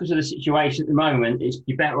 because of the situation at the moment,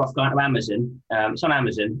 you're better off going to Amazon. It's on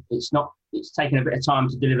Amazon. It's taken a bit of time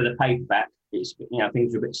to deliver the paperback. It's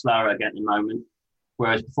things are a bit slower again at the moment.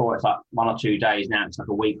 Whereas before it's like 1 or 2 days. Now it's like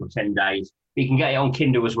a week or 10 days. But you can get it on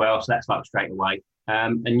Kindle as well, so that's like straight away.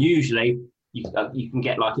 And usually you can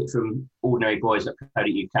get like it from ordinaryboys.co.uk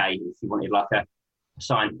if you wanted like a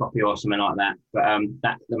signed copy or something like that. But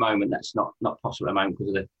that at the moment that's not possible at the moment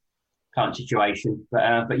because of the current situation.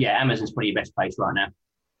 But yeah, Amazon's probably your best place right now.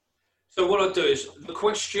 So what I'll do is, the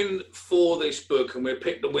question for this book, and we'll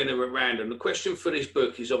pick the winner at random, the question for this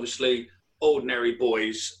book is obviously Ordinary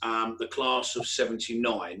Boys, the class of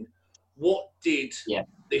 79. What did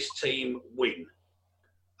this team win?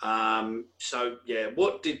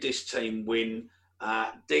 What did this team win?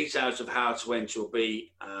 Details of how to enter will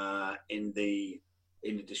be in the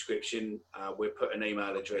description. We'll put an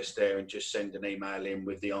email address there and just send an email in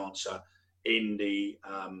with the answer in the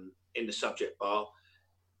subject bar.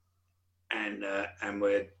 And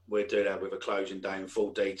we'll do that with a closing day and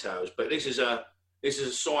full details. But this is a this is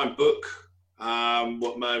a signed book,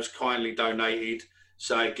 what Merv's kindly donated.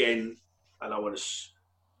 So again, I don't want to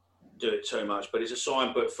do it too much, but it's a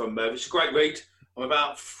signed book from Merv. It's a great read. I'm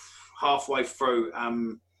about halfway through,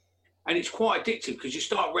 and it's quite addictive because you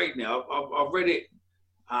start reading it. I've read it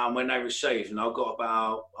when they received, and I've got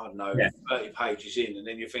about, 30 pages in, and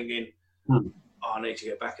then you're thinking, I need to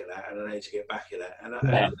get back at that, and I need to get back at that. And I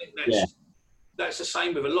think that's the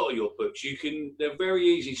same with a lot of your books. They're very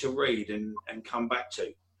easy to read and come back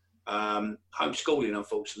to. Homeschooling,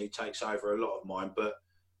 unfortunately, takes over a lot of mine, but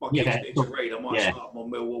my kids need to read. I might start my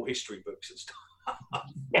Millwall history books and stuff.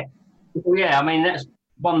 Yeah, I mean, that's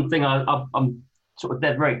one thing I'm sort of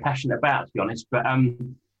very passionate about, to be honest. But I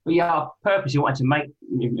purposely wanted to make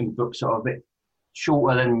my books sort of a bit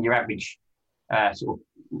shorter than your average sort of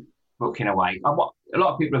book in a way. A lot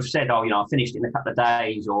of people have said, I finished it in a couple of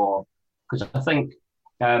days, or because I think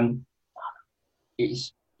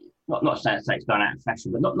it's not saying it's gone out of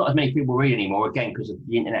fashion, but not as many people read anymore, again, because of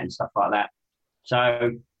the internet and stuff like that.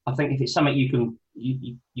 So I think if it's something you feel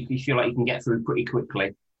like you can get through pretty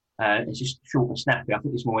quickly, it's just short and snappy, I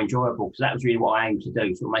think it's more enjoyable, because that was really what I aimed to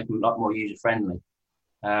do, sort of make them a lot more user friendly.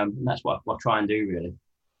 And that's what I try and do, really.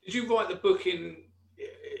 Did you write the book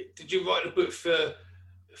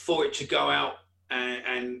for it to go out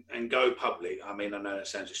and go public? I mean, I know that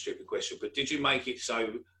sounds a stupid question, but did you make it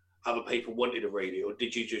so other people wanted to read it, or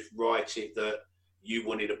did you just write it that you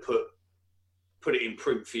wanted to put it in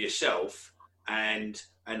print for yourself and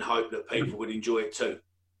hope that people would enjoy it too?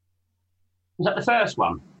 Was that the first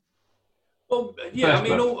one? Well, yeah, I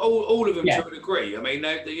mean, all of them to a degree. I mean,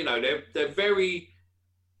 they're very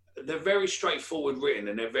straightforward written,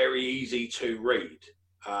 and they're very easy to read.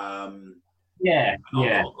 I'm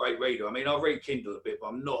not a great reader. I mean, I read Kindle a bit, but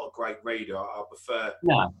I'm not a great reader. I prefer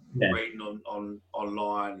reading on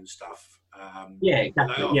online and stuff.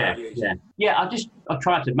 Exactly. I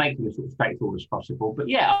try to make them as sort of straightforward as possible. But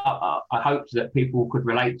I hoped that people could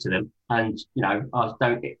relate to them, and I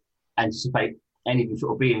don't anticipate any of them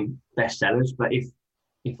sort of being bestsellers. But if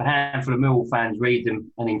a handful of Millwall fans read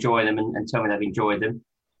them and enjoy them and tell me they've enjoyed them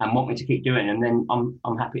and want me to keep doing them, then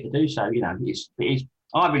I'm happy to do so. It is.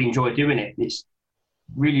 I really enjoy doing it. It's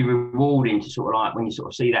really rewarding to sort of like when you sort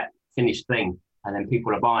of see that finished thing and then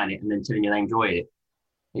people are buying it and then telling you they enjoy it.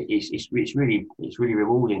 It's really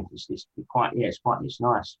rewarding. It's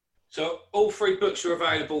nice. So all 3 books are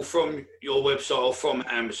available from your website or from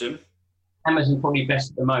Amazon. Amazon's probably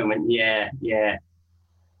best at the moment. Yeah.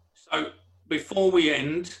 So before we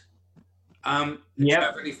end, do you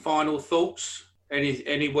have any final thoughts?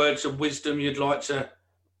 Any words of wisdom you'd like to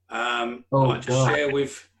share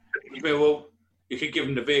with Millwall? You could give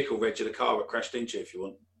them the vehicle reg of the car that crashed into you if you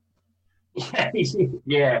want.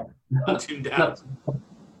 Yeah. Hunt him down.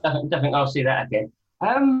 Definitely, I'll see that again.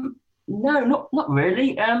 No, not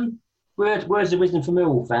really. Words of wisdom for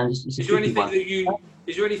Millwall fans. Is there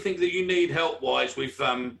anything that you need help wise with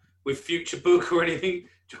future book or anything?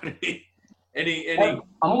 Any? I'm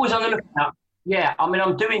always on the lookout. Yeah, I mean,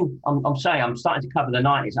 I'm starting to cover the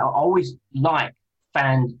 90s. I always like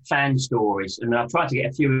fan stories, and I've tried to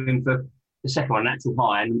get a few in for the second one, Natural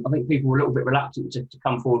High, and I think people were a little bit reluctant to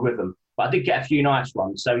come forward with them. But I did get a few nice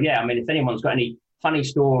ones. So yeah, I mean, if anyone's got any funny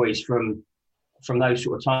stories from those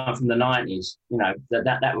sort of time from the 90s,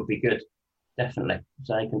 that would be good, definitely.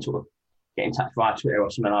 So they can sort of get in touch via Twitter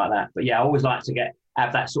or something like that. But yeah, I always like to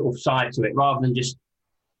have that sort of side to it rather than just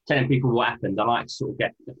telling people what happened. I like to sort of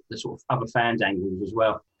get the sort of other fans' angles as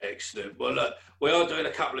well. Excellent. Well, look, we are doing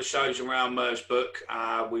a couple of shows around Merv's book.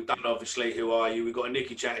 We've done, obviously, Who Are You? We've got a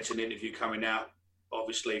Nicky Chatterton interview coming out,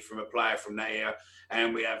 obviously, from a player from that era.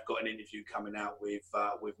 And we have got an interview coming out with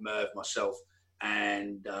Merv, myself,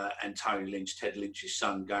 and Tony Lynch, Ted Lynch's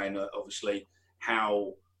son, going, obviously,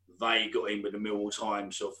 how they got in with the Millwall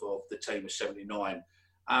Times of the team of 79.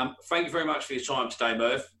 Thank you very much for your time today,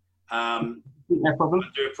 Merv. No problem. I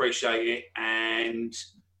do appreciate it, and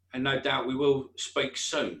no doubt we will speak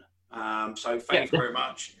soon. So thank you very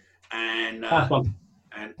much, and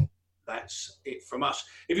that's it from us.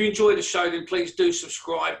 If you enjoyed the show, then please do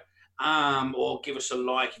subscribe or give us a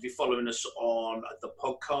like. If you're following us on the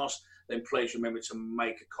podcast, then please remember to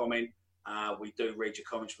make a comment. We do read your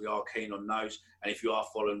comments. We are keen on those. And if you are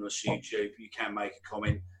following us on YouTube, you can make a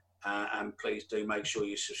comment. And please do make sure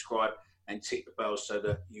you subscribe and tick the bell so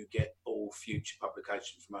that you get all future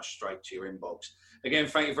publications from us straight to your inbox. Again,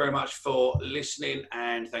 thank you very much for listening,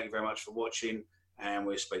 and thank you very much for watching, and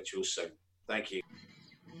we'll speak to you all soon. Thank you.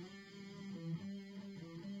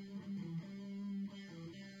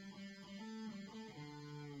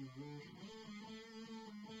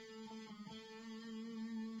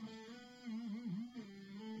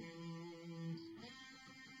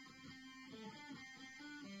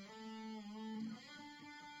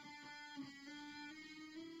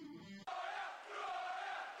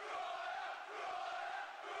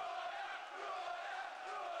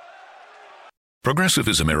 Progressive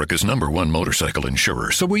is America's #1 motorcycle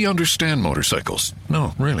insurer, so we understand motorcycles.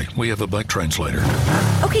 No, really, we have a bike translator.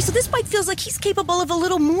 Okay, so this bike feels like he's capable of a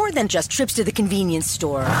little more than just trips to the convenience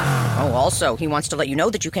store. Oh, also, he wants to let you know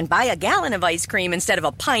that you can buy a gallon of ice cream instead of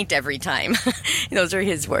a pint every time. Those are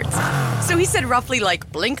his words. So he said roughly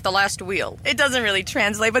like, blink the last wheel. It doesn't really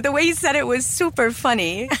translate, but the way he said it was super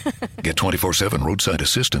funny. Get 24/7 roadside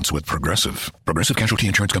assistance with Progressive. Progressive Casualty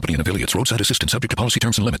Insurance Company and affiliates. Roadside assistance subject to policy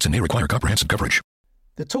terms and limits and may require comprehensive coverage.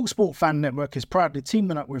 The TalkSport Fan Network is proudly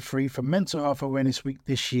teaming up with Free for Mental Health Awareness Week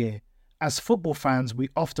this year. As football fans, we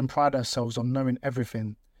often pride ourselves on knowing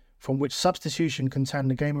everything, from which substitution can turn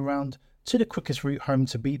the game around to the quickest route home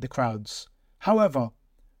to beat the crowds. However,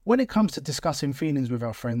 when it comes to discussing feelings with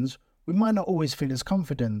our friends, we might not always feel as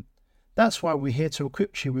confident. That's why we're here to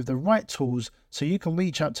equip you with the right tools so you can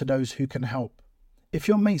reach out to those who can help. If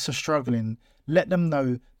your mates are struggling, let them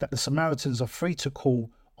know that the Samaritans are free to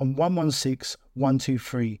call on 116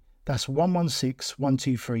 123. That's 116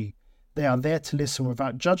 123. They are there to listen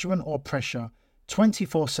without judgment or pressure,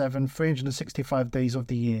 24/7, 365 days of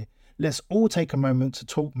the year. Let's all take a moment to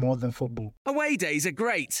talk more than football. Away days are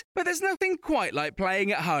great, but there's nothing quite like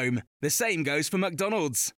playing at home. The same goes for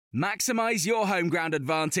McDonald's. Maximise your home ground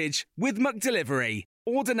advantage with McDelivery.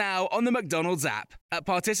 Order now on the McDonald's app. At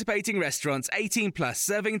participating restaurants, 18 plus,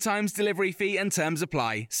 serving times, delivery fee and terms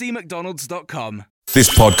apply. See mcdonalds.com. This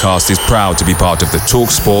podcast is proud to be part of the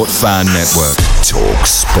TalkSport Fan Network.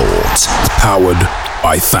 TalkSport. Powered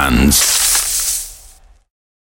by fans.